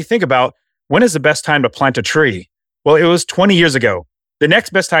 also, when you think about when is the best time to plant a tree? Well, it was 20 years ago. The next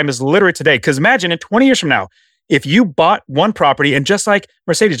best time is literally today. Because imagine in 20 years from now, if you bought 1 property and just like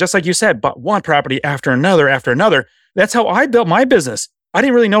Mercedes, just like you said, bought 1 property after another, that's how I built my business. I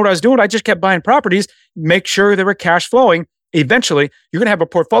didn't really know what I was doing. I just kept buying properties, make sure they were cash flowing. Eventually, you're going to have a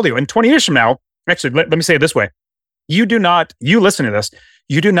portfolio. And 20 years from now, actually, let me say it this way. You listen to this,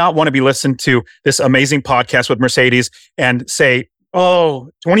 you do not want to be listening to this amazing podcast with Mercedes and say,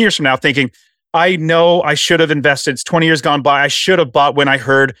 20 years from now thinking, I know I should have invested. It's 20 years gone by. I should have bought when I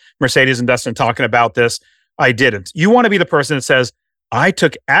heard Mercedes and Dustin talking about this. I didn't. You want to be the person that says, I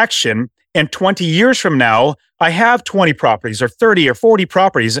took action, and 20 years from now, I have 20 properties or 30 or 40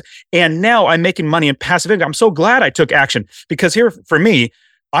 properties, and now I'm making money in passive income. I'm so glad I took action, because here for me,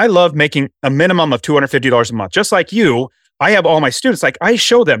 I love making a minimum of $250 a month. Just like you, I have all my students, like I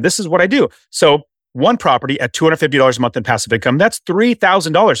show them, this is what I do. So 1 property at $250 a month in passive income, that's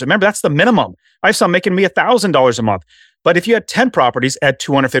 $3,000. Remember, that's the minimum. I have some making me $1,000 a month. But if you had 10 properties at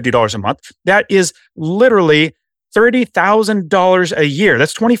 $250 a month, that is literally $30,000 a year.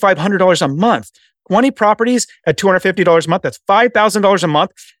 That's $2,500 a month. 20 properties at $250 a month, that's $5,000 a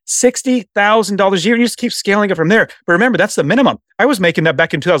month, $60,000 a year. You just keep scaling it from there. But remember, that's the minimum. I was making that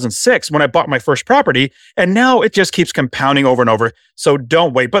back in 2006 when I bought my first property, and now it just keeps compounding over and over. So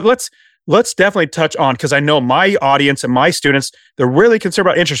don't wait. But let's definitely touch on, because I know my audience and my students, they're really concerned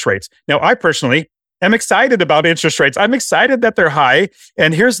about interest rates. Now, I personally am excited about interest rates. I'm excited that they're high.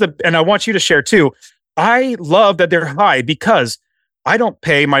 And and I want you to share too. I love that they're high because I don't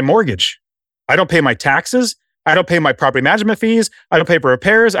pay my mortgage. I don't pay my taxes. I don't pay my property management fees. I don't pay for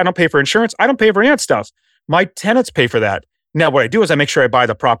repairs. I don't pay for insurance. I don't pay for any of that stuff. My tenants pay for that. Now, what I do is I make sure I buy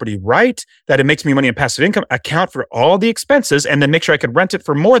the property right, that it makes me money in passive income, account for all the expenses, and then make sure I could rent it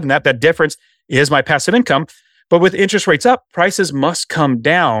for more than that. That difference is my passive income. But with interest rates up, prices must come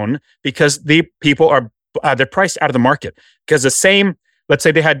down, because the people they're priced out of the market. Because the same, let's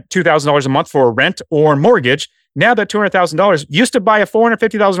say they had $2,000 a month for a rent or mortgage. Now that $200,000 used to buy a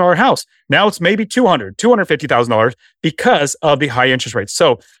 $450,000 house. Now it's maybe $250,000 because of the high interest rates.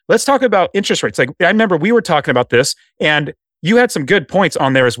 So let's talk about interest rates. Like, I remember we were talking about this, and you had some good points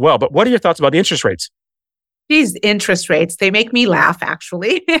on there as well. But what are your thoughts about the interest rates? These interest rates, they make me laugh,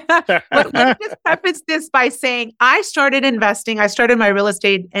 actually. But let me just preface this by saying I started investing. I started my real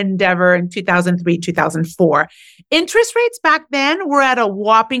estate endeavor in 2003, 2004. Interest rates back then were at a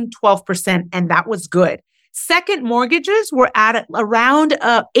whopping 12%, and that was good. Second mortgages were at around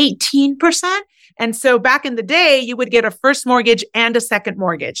 18%. And so back in the day, you would get a first mortgage and a second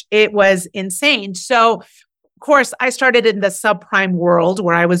mortgage. It was insane. So, of course, I started in the subprime world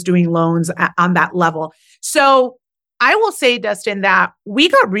where I was doing loans on that level. So I will say, Dustin, that we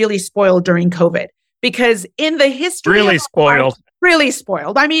got really spoiled during COVID, because in the history really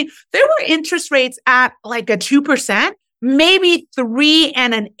spoiled. I mean, there were interest rates at like a 2%, maybe 3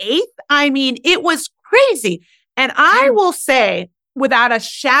 1/8. I mean, it was crazy. And I will say, without a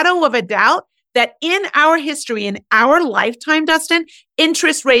shadow of a doubt, that in our history, in our lifetime, Dustin,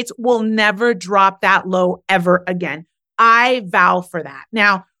 interest rates will never drop that low ever again. I vow for that.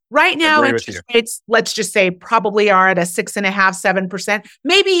 Now, right now, interest rates, let's just say, probably are at a 6.5%, 7%,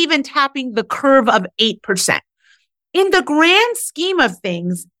 maybe even tapping the curve of 8%. In the grand scheme of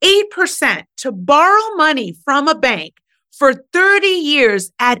things, 8% to borrow money from a bank for 30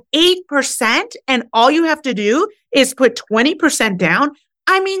 years at 8%, and all you have to do is put 20% down.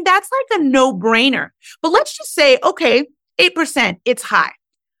 I mean, that's like a no-brainer. But let's just say, okay, 8%, it's high.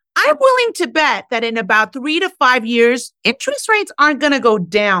 I'm willing to bet that in about 3 to 5 years, interest rates aren't going to go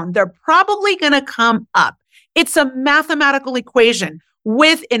down. They're probably going to come up. It's a mathematical equation.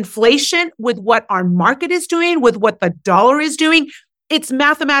 With inflation, with what our market is doing, with what the dollar is doing, it's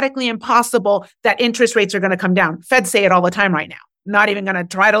mathematically impossible that interest rates are going to come down. Feds say it all the time right now. Not even going to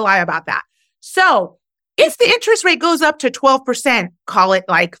try to lie about that. So if the interest rate goes up to 12%, call it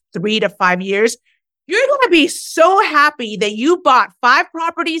like 3 to 5 years, you're going to be so happy that you bought 5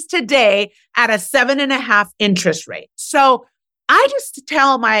 properties today at a 7.5 interest rate. So I just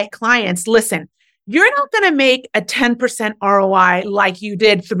tell my clients, listen, you're not going to make a 10% ROI like you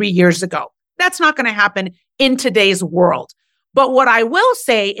did 3 years ago. That's not going to happen in today's world. But what I will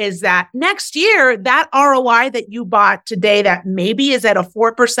say is that next year, that ROI that you bought today that maybe is at a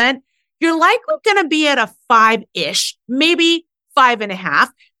 4%, you're likely going to be at a 5-ish, maybe 5.5,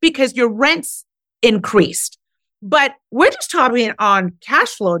 because your rent's increased. But we're just talking on cash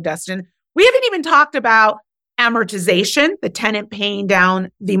flow, Dustin. We haven't even talked about amortization, the tenant paying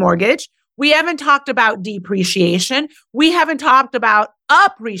down the mortgage. We haven't talked about depreciation. We haven't talked about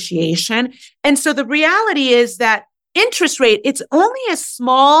appreciation. And so the reality is that interest rate, it's only a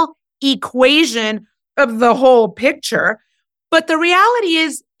small equation of the whole picture. But the reality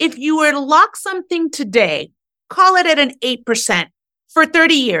is, if you were to lock something today, call it at an 8% for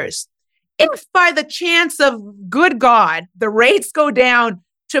 30 years, if by the chance of good God, the rates go down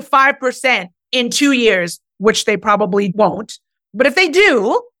to 5% in 2 years, which they probably won't, but if they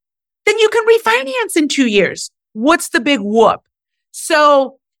do, then you can refinance in 2 years. What's the big whoop?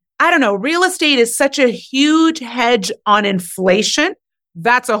 So I don't know. Real estate is such a huge hedge on inflation.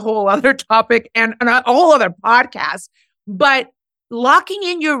 That's a whole other topic and a whole other podcast. But locking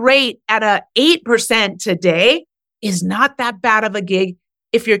in your rate at a 8% today is not that bad of a gig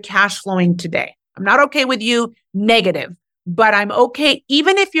if you're cash flowing today. I'm not okay with you negative, but I'm okay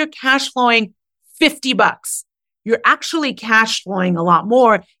even if you're cash flowing $50. You're actually cash flowing a lot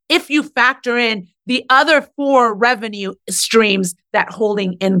more if you factor in the other 4 revenue streams that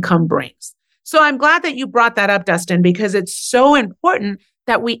holding income brings. So I'm glad that you brought that up, Dustin, because it's so important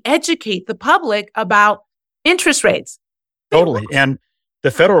that we educate the public about interest rates. Totally. And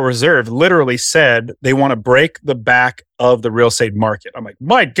the Federal Reserve literally said they want to break the back of the real estate market. I'm like,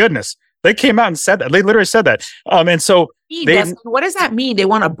 my goodness. They came out and said that. They literally said that. And so Dustin, what does that mean? They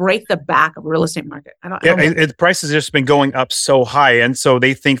want to break the back of the real estate market. The prices have just been going up so high. And so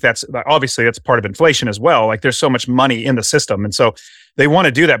they think that's part of inflation as well. Like there's so much money in the system. And so they want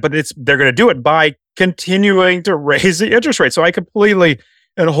to do that, but they're going to do it by continuing to raise the interest rate. So I completely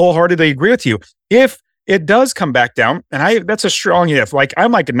and wholeheartedly agree with you. If it does come back down, and that's a strong if. Like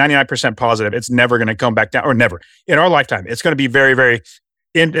I'm like 99% positive it's never going to come back down, or never in our lifetime. It's going to be very, very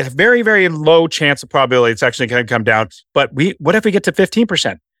in a very, very low chance of probability it's actually going to come down. But what if we get to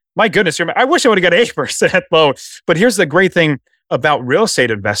 15%? My goodness, I wish I would have got 8% loan. But here's the great thing about real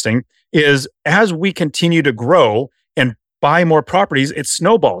estate investing is as we continue to grow and buy more properties, it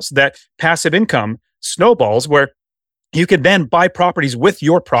snowballs. That passive income snowballs where you could then buy properties with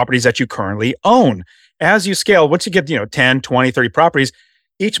your properties that you currently own. As you scale, once you get 10, 20, 30 properties,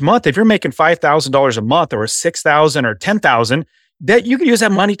 each month, if you're making $5,000 a month or $6,000 or $10,000, that you can use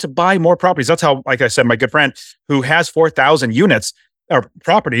that money to buy more properties. That's how, like I said, my good friend who has 4,000 units or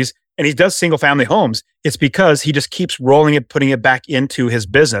properties and he does single family homes, it's because he just keeps rolling it, putting it back into his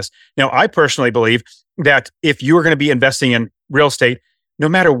business. Now, I personally believe that if you are going to be investing in real estate, no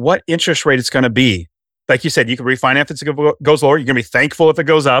matter what interest rate it's going to be, like you said, you can refinance if it goes lower. You're going to be thankful if it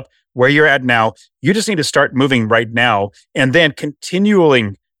goes up where you're at now. You just need to start moving right now and then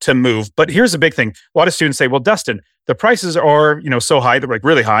continuing to move. But here's the big thing. A lot of students say, well, Dustin, the prices are, so high, they're like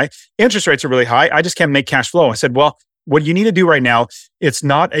really high. Interest rates are really high. I just can't make cash flow. I said, well, what you need to do right now, it's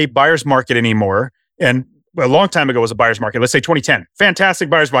not a buyer's market anymore. And a long time ago was a buyer's market. Let's say 2010, fantastic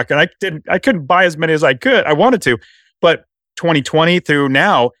buyer's market. I couldn't buy as many as I could. I wanted to, but 2020 through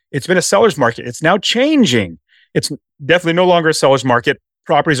now, it's been a seller's market. It's now changing. It's definitely no longer a seller's market.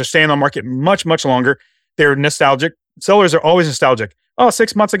 Properties are staying on the market much, much longer. They're nostalgic. Sellers are always nostalgic. Oh,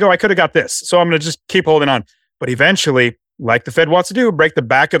 6 months ago, I could have got this. So I'm going to just keep holding on. But eventually, like the Fed wants to do, break the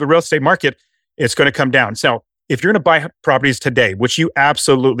back of the real estate market. it's going to come down. So if you're going to buy properties today, which you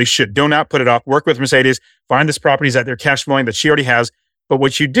absolutely should, do not put it off. Work with Mercedes, find this properties that they're cash flowing that she already has. But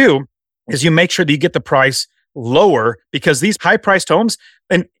what you do is you make sure that you get the price lower, because these high-priced homes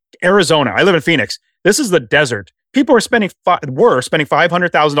in Arizona, I live in Phoenix, this is the desert. People were spending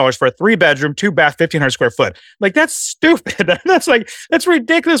 $500,000 for a 3-bedroom, 2-bath, 1,500 square foot. Like, that's stupid. That's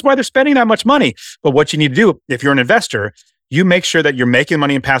ridiculous why they're spending that much money. But what you need to do, if you're an investor, you make sure that you're making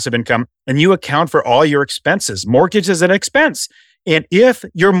money in passive income and you account for all your expenses. Mortgage is an expense. And if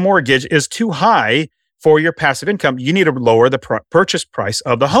your mortgage is too high for your passive income, you need to lower the purchase price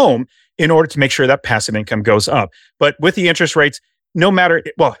of the home in order to make sure that passive income goes up. But with the interest rates, no matter,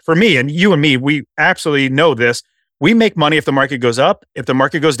 well, for me and you and me, we absolutely know this. We make money if the market goes up, if the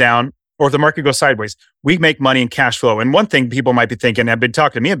market goes down, or if the market goes sideways. We make money in cash flow. And one thing people might be thinking, have been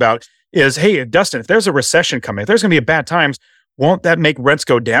talking to me about, is, hey, Dustin, if there's a recession coming, if there's going to be a bad times, won't that make rents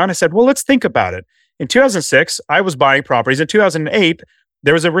go down? I said, well, let's think about it. In 2006, I was buying properties. In 2008,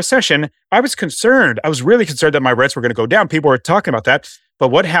 there was a recession. I was concerned. I was really concerned that my rents were going to go down. People were talking about that. But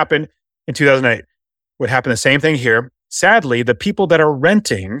what happened in 2008? What happened, the same thing here. Sadly, the people that are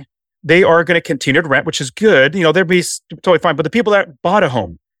renting, they are going to continue to rent, which is good. You know, they'll be totally fine. But the people that bought a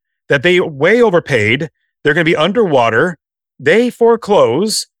home, that they way overpaid, they're going to be underwater. They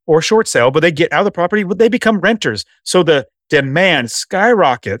foreclose or short sale, but they get out of the property, they become renters. So the demand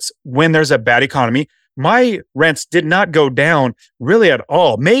skyrockets when there's a bad economy. My rents did not go down really at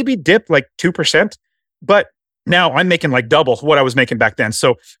all. Maybe dipped like 2%, but now I'm making like double what I was making back then.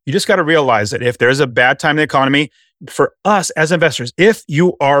 So you just got to realize that if there's a bad time in the economy, for us as investors, if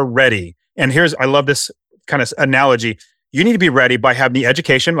you are ready, and I love this kind of analogy, you need to be ready by having the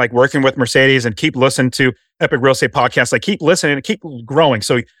education, like working with Mercedes, and keep listening to Epic Real Estate Podcasts, like keep listening and keep growing.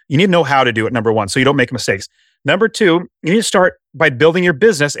 So you need to know how to do it, number one, so you don't make mistakes. Number two, you need to start by building your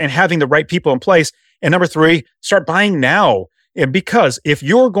business and having the right people in place. And number three, start buying now. And because if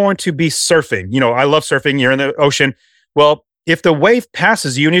you're going to be surfing, you know, I love surfing, you're in the ocean. Well, if the wave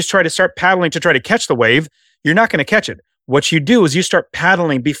passes you and you try to start paddling to try to catch the wave, you're not going to catch it. What you do is you start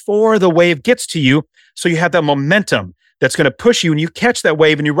paddling before the wave gets to you, so you have that momentum that's going to push you and you catch that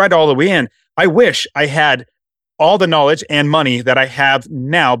wave and you ride all the way in. I wish I had all the knowledge and money that I have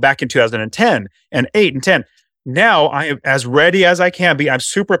now back in 2010 and 8 and 10. Now I am as ready as I can be. I'm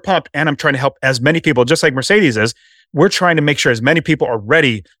super pumped, and I'm trying to help as many people, just like Mercedes is. We're trying to make sure as many people are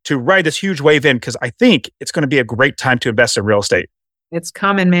ready to ride this huge wave in, because I think it's going to be a great time to invest in real estate. It's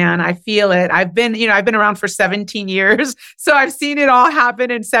coming, man. I feel it. I've been around for 17 years. So I've seen it all happen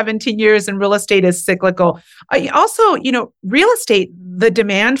in 17 years, and real estate is cyclical. Also, real estate, the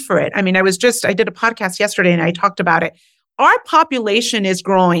demand for it. I mean, I did a podcast yesterday and I talked about it. Our population is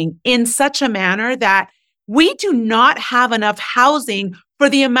growing in such a manner that we do not have enough housing for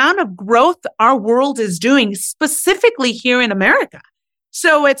the amount of growth our world is doing, specifically here in America.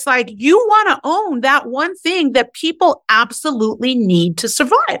 So it's like, you want to own that one thing that people absolutely need to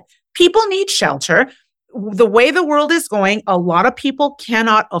survive. People need shelter. The way the world is going, a lot of people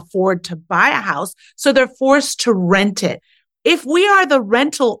cannot afford to buy a house, so they're forced to rent it. If we are the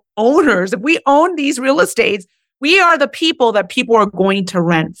rental owners, if we own these real estates, we are the people that people are going to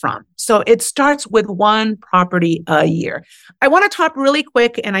rent from. So it starts with one property a year. I want to talk really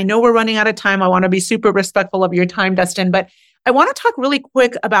quick, and I know we're running out of time. I want to be super respectful of your time, Dustin, but I want to talk really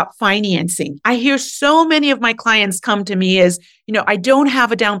quick about financing. I hear so many of my clients come to me as, I don't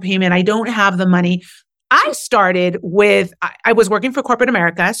have a down payment. I don't have the money. I started with, I was working for corporate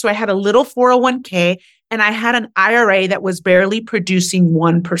America. So I had a little 401k and I had an IRA that was barely producing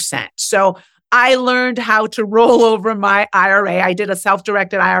 1%. So I learned how to roll over my IRA. I did a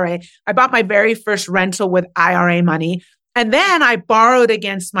self-directed IRA. I bought my very first rental with IRA money. And then I borrowed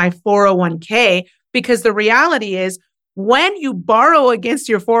against my 401k, because the reality is, when you borrow against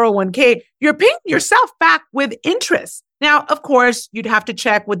your 401k, you're paying yourself back with interest. Now, of course, you'd have to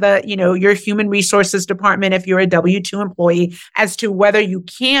check with your human resources department if you're a W-2 employee as to whether you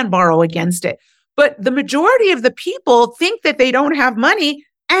can borrow against it. But the majority of the people think that they don't have money,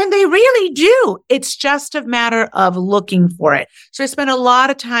 and they really do. It's just a matter of looking for it. So I spend a lot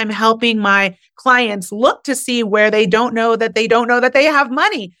of time helping my clients look to see where they don't know that they have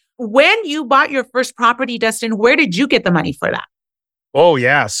money. When you bought your first property, Dustin, where did you get the money for that? Oh,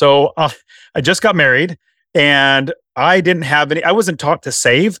 yeah. So I just got married and I didn't have any, I wasn't taught to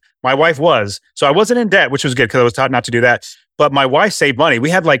save. My wife was. So I wasn't in debt, which was good because I was taught not to do that. but my wife saved money.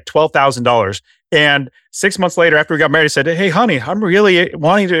 We had like $12,000. And 6 months later, after we got married, I said, hey, honey, I'm really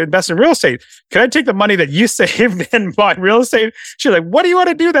wanting to invest in real estate. Can I take the money that you saved and buy real estate? She's like, what do you want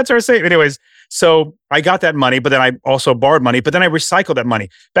to do? That's our save. Anyways, so I got that money, but then I also borrowed money, but then I recycled that money.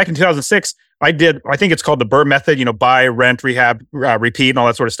 Back in 2006, I think it's called the BRRRR method, buy, rent, rehab, repeat, and all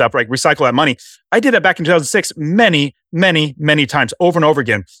that sort of stuff, right? Recycle that money. I did that back in 2006 many, many, many times over and over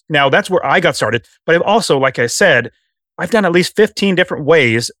again. Now, that's where I got started. But I've also, like I said, I've done at least 15 different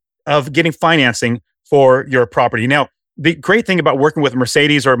ways of getting financing for your property. Now, the great thing about working with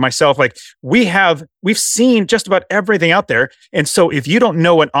Mercedes or myself, like we've seen just about everything out there. And so if you don't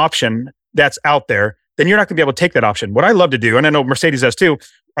know an option that's out there, then you're not going to be able to take that option. What I love to do, and I know Mercedes does too,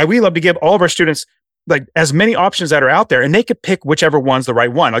 we love to give all of our students like as many options that are out there, and they could pick whichever one's the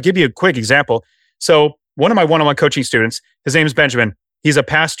right one. I'll give you a quick example. So one of my one-on-one coaching students, his name is Benjamin. He's a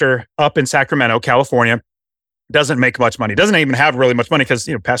pastor up in Sacramento, California. Doesn't make much money. Doesn't even have really much money because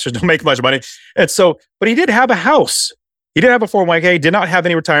pastors don't make much money. And so, but he did have a house. He did have a 401k. Did not have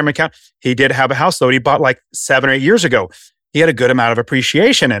any retirement account. He did have a house though. He bought like 7 or 8 years ago. He had a good amount of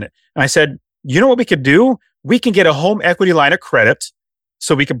appreciation in it. And I said, you know what we could do? We can get a home equity line of credit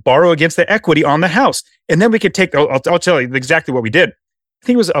so we could borrow against the equity on the house. And then we could take, I'll tell you exactly what we did. I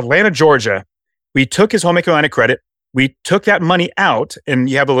think it was Atlanta, Georgia. We took his home equity line of credit. We took that money out, and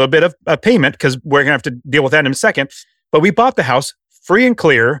you have a little bit of a payment because we're going to have to deal with that in a second. But we bought the house free and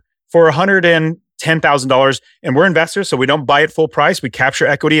clear for $110,000, and we're investors, so we don't buy it full price. We capture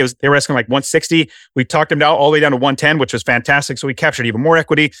equity. They were asking like 160. We talked them down all the way down to 110, which was fantastic. So we captured even more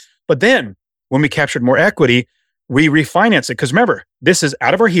equity. But then when we captured more equity, we refinanced it. Because remember, this is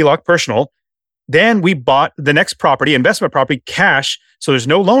out of our HELOC personal. Then we bought the next property, investment property, cash. So there's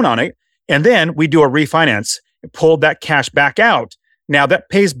no loan on it. And then we do a refinance. Pulled that cash back out. Now that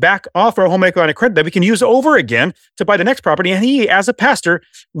pays back off our home equity line of credit that we can use over again to buy the next property. And he, as a pastor,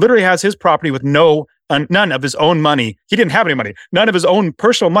 literally has his property with none of his own money. He didn't have any money, none of his own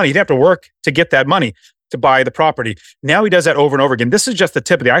personal money. He'd have to work to get that money to buy the property. Now he does that over and over again. This is just the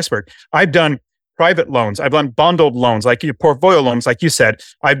tip of the iceberg. I've done private loans. I've done bundled loans, like your portfolio loans, like you said.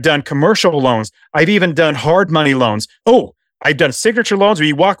 I've done commercial loans. I've even done hard money loans. Oh, I've done signature loans where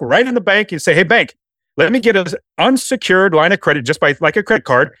you walk right in the bank and say, hey, bank, let me get an unsecured line of credit just by like a credit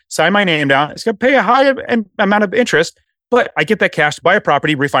card, sign my name down. It's going to pay a high amount of interest, but I get that cash to buy a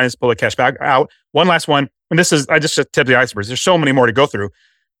property, refinance, pull the cash back out. One last one. And this is, I just tipped the iceberg. There's so many more to go through.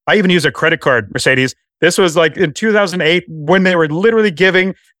 I even use a credit card, Mercedes. This was like in 2008 when they were literally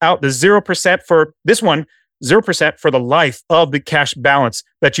giving out the 0% for this one, 0% for the life of the cash balance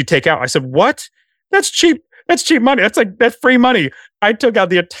that you take out. I said, what? That's cheap. That's cheap money. That's free money. I took out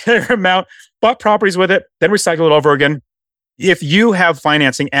the entire amount, bought properties with it, then recycled it over again. If you have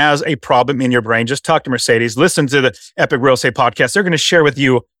financing as a problem in your brain, just talk to Mercedes, listen to the Epic Real Estate Podcast. They're going to share with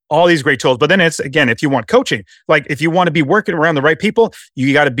you all these great tools. But then it's, again, if you want coaching, like if you want to be working around the right people,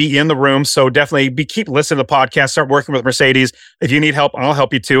 you got to be in the room. So definitely keep listening to the podcast, start working with Mercedes. If you need help, I'll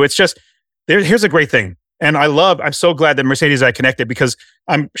help you too. It's just, here's a great thing. And I'm so glad that Mercedes and I connected because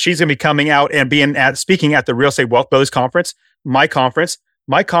she's going to be coming out and speaking at the Real Estate Wealth Builders Conference, my conference.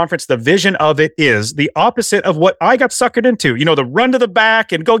 My conference, the vision of it is the opposite of what I got suckered into. The run to the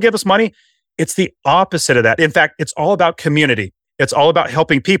back and go give us money. It's the opposite of that. In fact, it's all about community. It's all about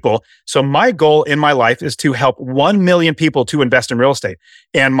helping people. So my goal in my life is to help 1 million people to invest in real estate.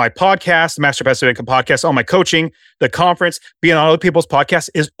 And my podcast, the Master Passive Income Podcast, all my coaching, the conference, being on other people's podcasts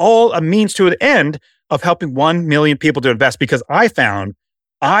is all a means to an end of helping 1 million people to invest because I found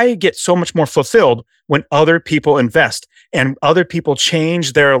I get so much more fulfilled when other people invest and other people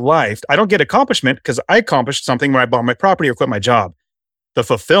change their life. I don't get accomplishment because I accomplished something when I bought my property or quit my job. The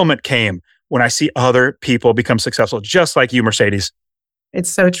fulfillment came when I see other people become successful, just like you, Mercedes. It's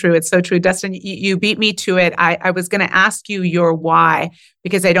so true. It's so true. Dustin, you beat me to it. I was going to ask you your why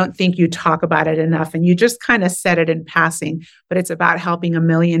because I don't think you talk about it enough. And you just kind of said it in passing, but it's about helping 1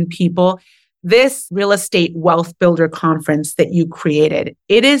 million people. This Real Estate Wealth Builder Conference that you created,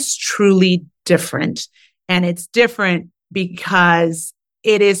 it is truly different. And it's different because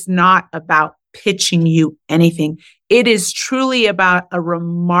it is not about pitching you anything. It is truly about a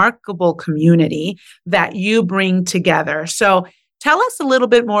remarkable community that you bring together. So tell us a little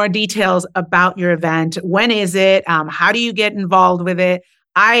bit more details about your event. When is it? How do you get involved with it?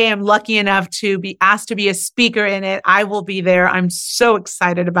 I am lucky enough to be asked to be a speaker in it. I will be there. I'm so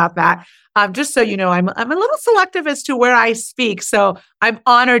excited about that. Just so you know, I'm a little selective as to where I speak. So I'm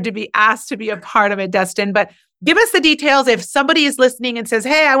honored to be asked to be a part of it, Dustin. But give us the details. If somebody is listening and says,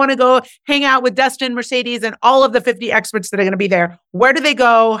 hey, I want to go hang out with Dustin, Mercedes, and all of the 50 experts that are going to be there, where do they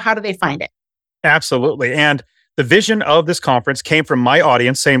go? How do they find it? Absolutely. And the vision of this conference came from my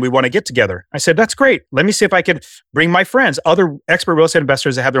audience saying, we want to get together. I said, that's great. Let me see if I can bring my friends, other expert real estate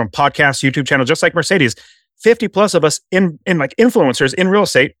investors that have their own podcasts, YouTube channel, just like Mercedes. 50 plus of us in like influencers in real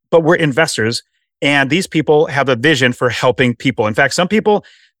estate, but we're investors. And these people have a vision for helping people. In fact, some people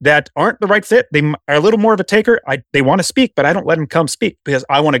that aren't the right fit, they are a little more of a taker. They want to speak, but I don't let them come speak because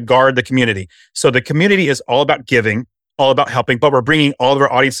I want to guard the community. So the community is all about giving, all about helping, but we're bringing all of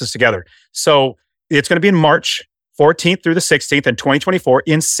our audiences together. So it's going to be in March 14th through the 16th in 2024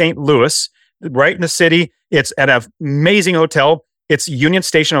 in St. Louis, right in the city. It's at an amazing hotel. It's Union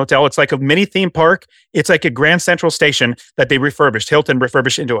Station Hotel. It's like a mini theme park. It's like a Grand Central Station that they refurbished. Hilton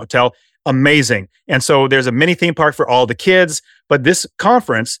refurbished into a hotel. Amazing. And so there's a mini theme park for all the kids. But this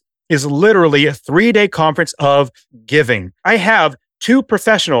conference is literally a 3-day conference of giving. I have 2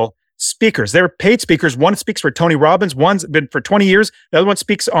 professional speakers. They're paid speakers. One speaks for Tony Robbins. One's been for 20 years. The other one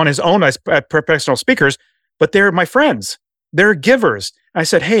speaks on his own as professional speakers. But they're my friends. They're givers. I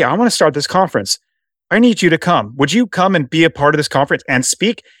said, hey, I want to start this conference. I need you to come. Would you come and be a part of this conference and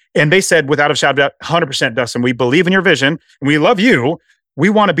speak? And they said, without a shadow of doubt, 100%, Dustin, we believe in your vision and we love you. We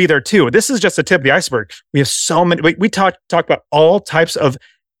want to be there too. This is just the tip of the iceberg. We have so many, we talk about all types of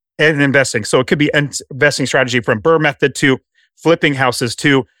investing. So it could be investing strategy from Burr method to flipping houses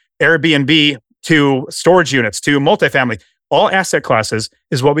to Airbnb to storage units to multifamily. All asset classes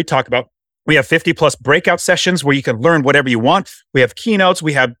is what we talk about. We have 50 plus breakout sessions where you can learn whatever you want. We have keynotes,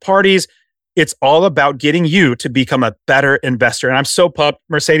 we have parties. It's all about getting you to become a better investor. And I'm so pumped,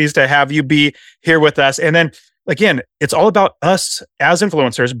 Mercedes, to have you be here with us. And then again, it's all about us as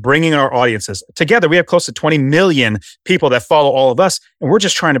influencers bringing our audiences together. We have close to 20 million people that follow all of us. And we're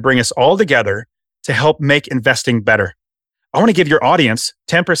just trying to bring us all together to help make investing better. I want to give your audience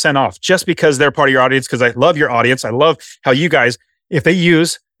 10% off just because they're part of your audience, because I love your audience. I love how you guys, if they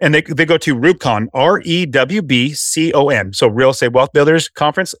use, and they go to Rewbcon, REWBCON. So Real Estate Wealth Builders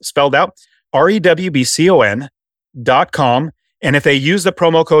Conference spelled out, REWBCON.com. And if they use the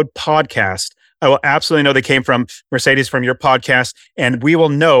promo code podcast, I will absolutely know they came from Mercedes from your podcast, and we will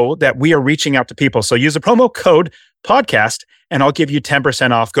know that we are reaching out to people. So use the promo code podcast and I'll give you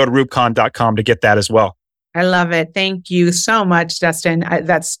 10% off. Go to Rewbcon.com to get that as well. I love it. Thank you so much, Dustin.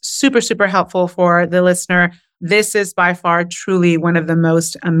 That's super, super helpful for the listener. This is by far truly one of the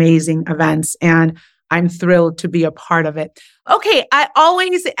most amazing events, and I'm thrilled to be a part of it. Okay, I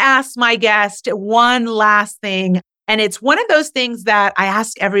always ask my guest one last thing, and it's one of those things that I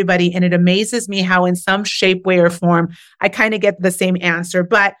ask everybody, and it amazes me how in some shape, way, or form, I kind of get the same answer.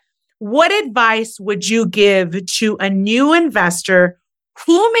 But what advice would you give to a new investor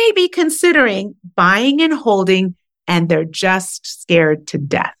who may be considering buying and holding, and they're just scared to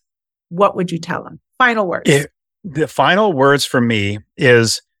death? What would you tell them? Final words. The final words for me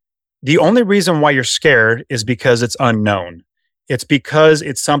is the only reason why you're scared is because it's unknown. It's because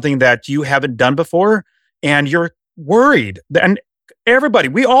it's something that you haven't done before and you're worried. And everybody,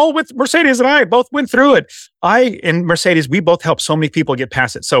 we all, with Mercedes and I both went through it. I and Mercedes, we both helped so many people get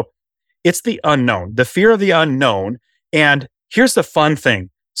past it. So it's the unknown, the fear of the unknown. And here's the fun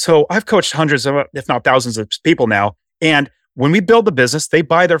thing. So I've coached hundreds of, if not thousands of people now. And when we build the business, they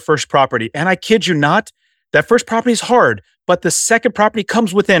buy their first property. And I kid you not, that first property is hard, but the second property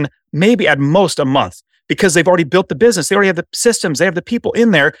comes within maybe at most a month because they've already built the business. They already have the systems. They have the people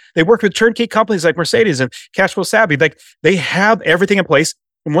in there. They work with turnkey companies like Mercedes and Cashflow Savvy. Like they have everything in place.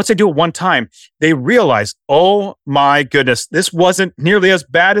 And once they do it one time, they realize, oh my goodness, this wasn't nearly as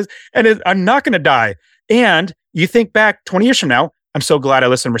bad as, I'm not going to die. And you think back 20 years from now, I'm so glad I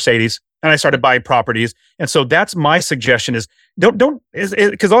listened to Mercedes and I started buying properties. And so that's my suggestion is because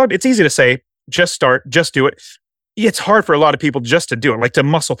it's easy to say, just start, just do it. It's hard for a lot of people just to do it, like to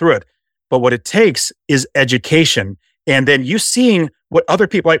muscle through it. But what it takes is education. And then you seeing what other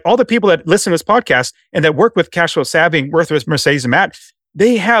people, like all the people that listen to this podcast and that work with Cashflow Savvy, work with Mercedes and Matt,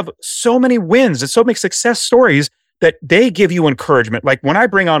 they have so many wins and so many success stories that they give you encouragement. Like when I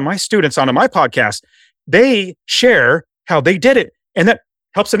bring on my students onto my podcast, they share how they did it. And that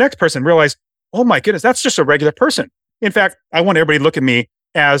helps the next person realize, oh my goodness, that's just a regular person. In fact, I want everybody to look at me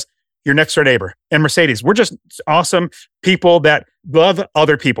as your next door neighbor. And Mercedes, we're just awesome people that love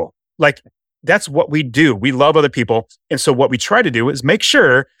other people. Like that's what we do. We love other people. And so what we try to do is make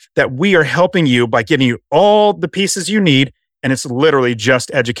sure that we are helping you by giving you all the pieces you need. And it's literally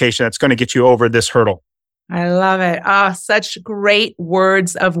just education that's going to get you over this hurdle. I love it. Oh, such great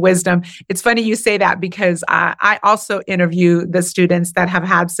words of wisdom. It's funny you say that because I also interview the students that have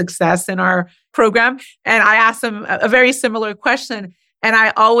had success in our program. And I ask them a very similar question. And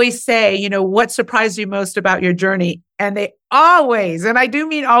I always say, what surprised you most about your journey? And they always, and I do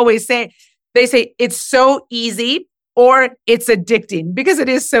mean always, say, They say it's so easy or it's addicting because it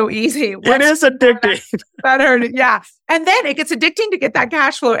is so easy. It is addicting. Yeah. And then it gets addicting to get that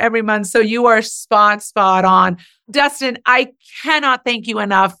cash flow every month. So you are spot on. Dustin, I cannot thank you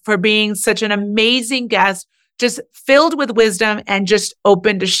enough for being such an amazing guest, just filled with wisdom and just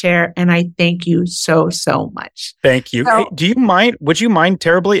open to share. And I thank you so much. Thank you. Hey, would you mind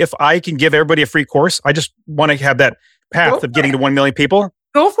terribly if I can give everybody a free course? I just want to have that path of getting to 1 million people.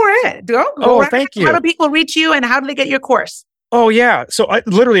 Go for it. Go right. Thank you. How do people reach you and how do they get your course? Oh, yeah. So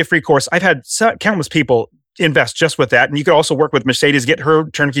literally a free course. I've had countless people invest just with that. And you could also work with Mercedes, get her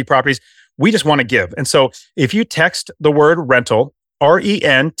turnkey properties. We just want to give. And so if you text the word rental,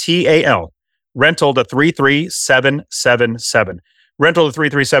 RENTAL, rental to 33777. Rental to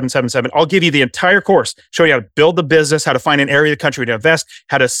 33777. I'll give you the entire course, show you how to build the business, how to find an area of the country to invest,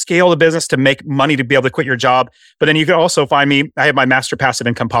 how to scale the business to make money to be able to quit your job. But then you can also find me. I have my Master Passive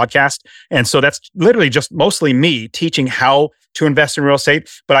Income podcast. And so that's literally just mostly me teaching how to invest in real estate.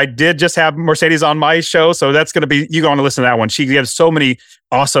 But I did just have Mercedes on my show. So that's going to be, you're going to listen to that one. She gives so many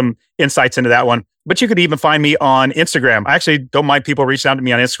awesome insights into that one. But you could even find me on Instagram. I actually don't mind people reaching out to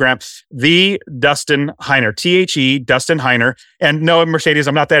me on Instagram. The Dustin Heiner, THE Dustin Heiner. And no, Mercedes,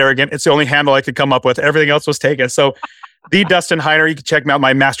 I'm not that arrogant. It's the only handle I could come up with. Everything else was taken. So the Dustin Heiner, you can check out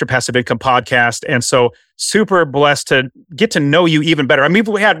my Master Passive Income podcast. And so super blessed to get to know you even better. I mean,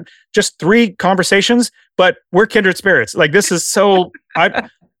 we had just 3 conversations, but we're kindred spirits. Like this is so, I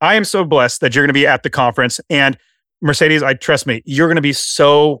am so blessed that you're going to be at the conference. And Mercedes, trust me, you're going to be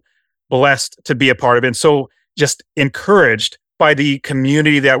so blessed to be a part of it. And so just encouraged by the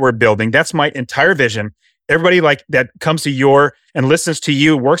community that we're building. That's my entire vision. Everybody like that comes to your and listens to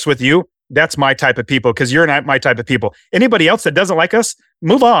you, works with you. That's my type of people because you're not my type of people. Anybody else that doesn't like us,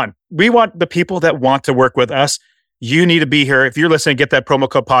 move on. We want the people that want to work with us. You need to be here. If you're listening, get that promo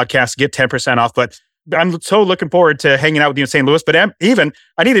code podcast, get 10% off. But I'm so looking forward to hanging out with you in St. Louis. But I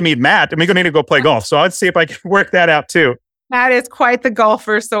need to meet Matt and we're going to need to go play golf. So I'd see if I can work that out too. Matt is quite the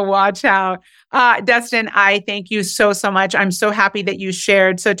golfer, so watch out. Dustin, I thank you so much. I'm so happy that you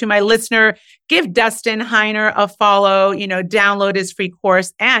shared. So to my listener, give Dustin Heiner a follow, download his free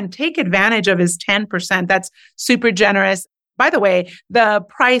course and take advantage of his 10%. That's super generous. By the way, the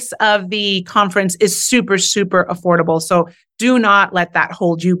price of the conference is super affordable. So do not let that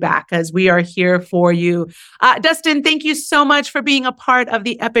hold you back as we are here for you. Dustin, thank you so much for being a part of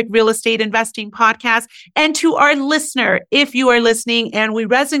the Epic Real Estate Investing Podcast. And to our listener, if you are listening and we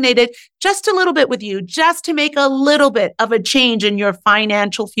resonated just a little bit with you, just to make a little bit of a change in your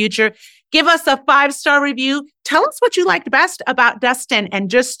financial future, give us a 5-star review. Tell us what you liked best about Dustin.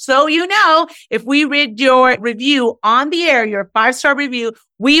 And just so you know, if we read your review on the air, your 5-star review,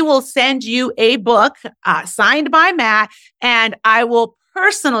 we will send you a book signed by Matt, and I will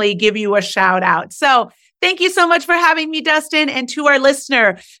personally give you a shout out. So thank you so much for having me, Dustin. And to our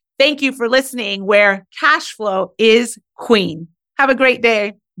listener, thank you for listening, where cash flow is queen. Have a great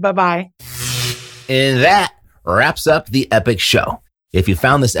day. Bye-bye. And that wraps up the Epic Show. If you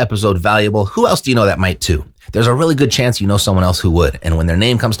found this episode valuable, who else do you know that might too? There's a really good chance you know someone else who would. And when their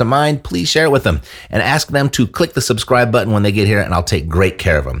name comes to mind, please share it with them and ask them to click the subscribe button when they get here, and I'll take great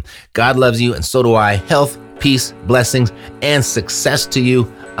care of them. God loves you, and so do I. Health, peace, blessings, and success to you.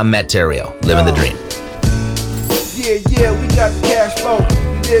 I'm Matt Terrio, living the dream. Yeah, we got the cash flow.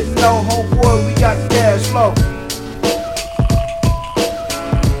 You didn't know, homeboy, we got the cash flow.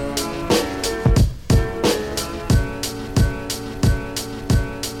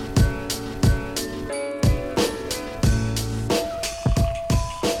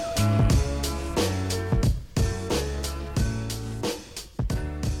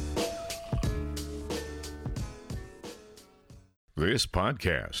 This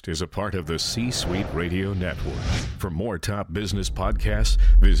podcast is a part of the C-Suite Radio Network. For more top business podcasts,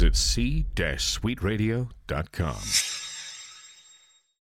 visit c-suiteradio.com.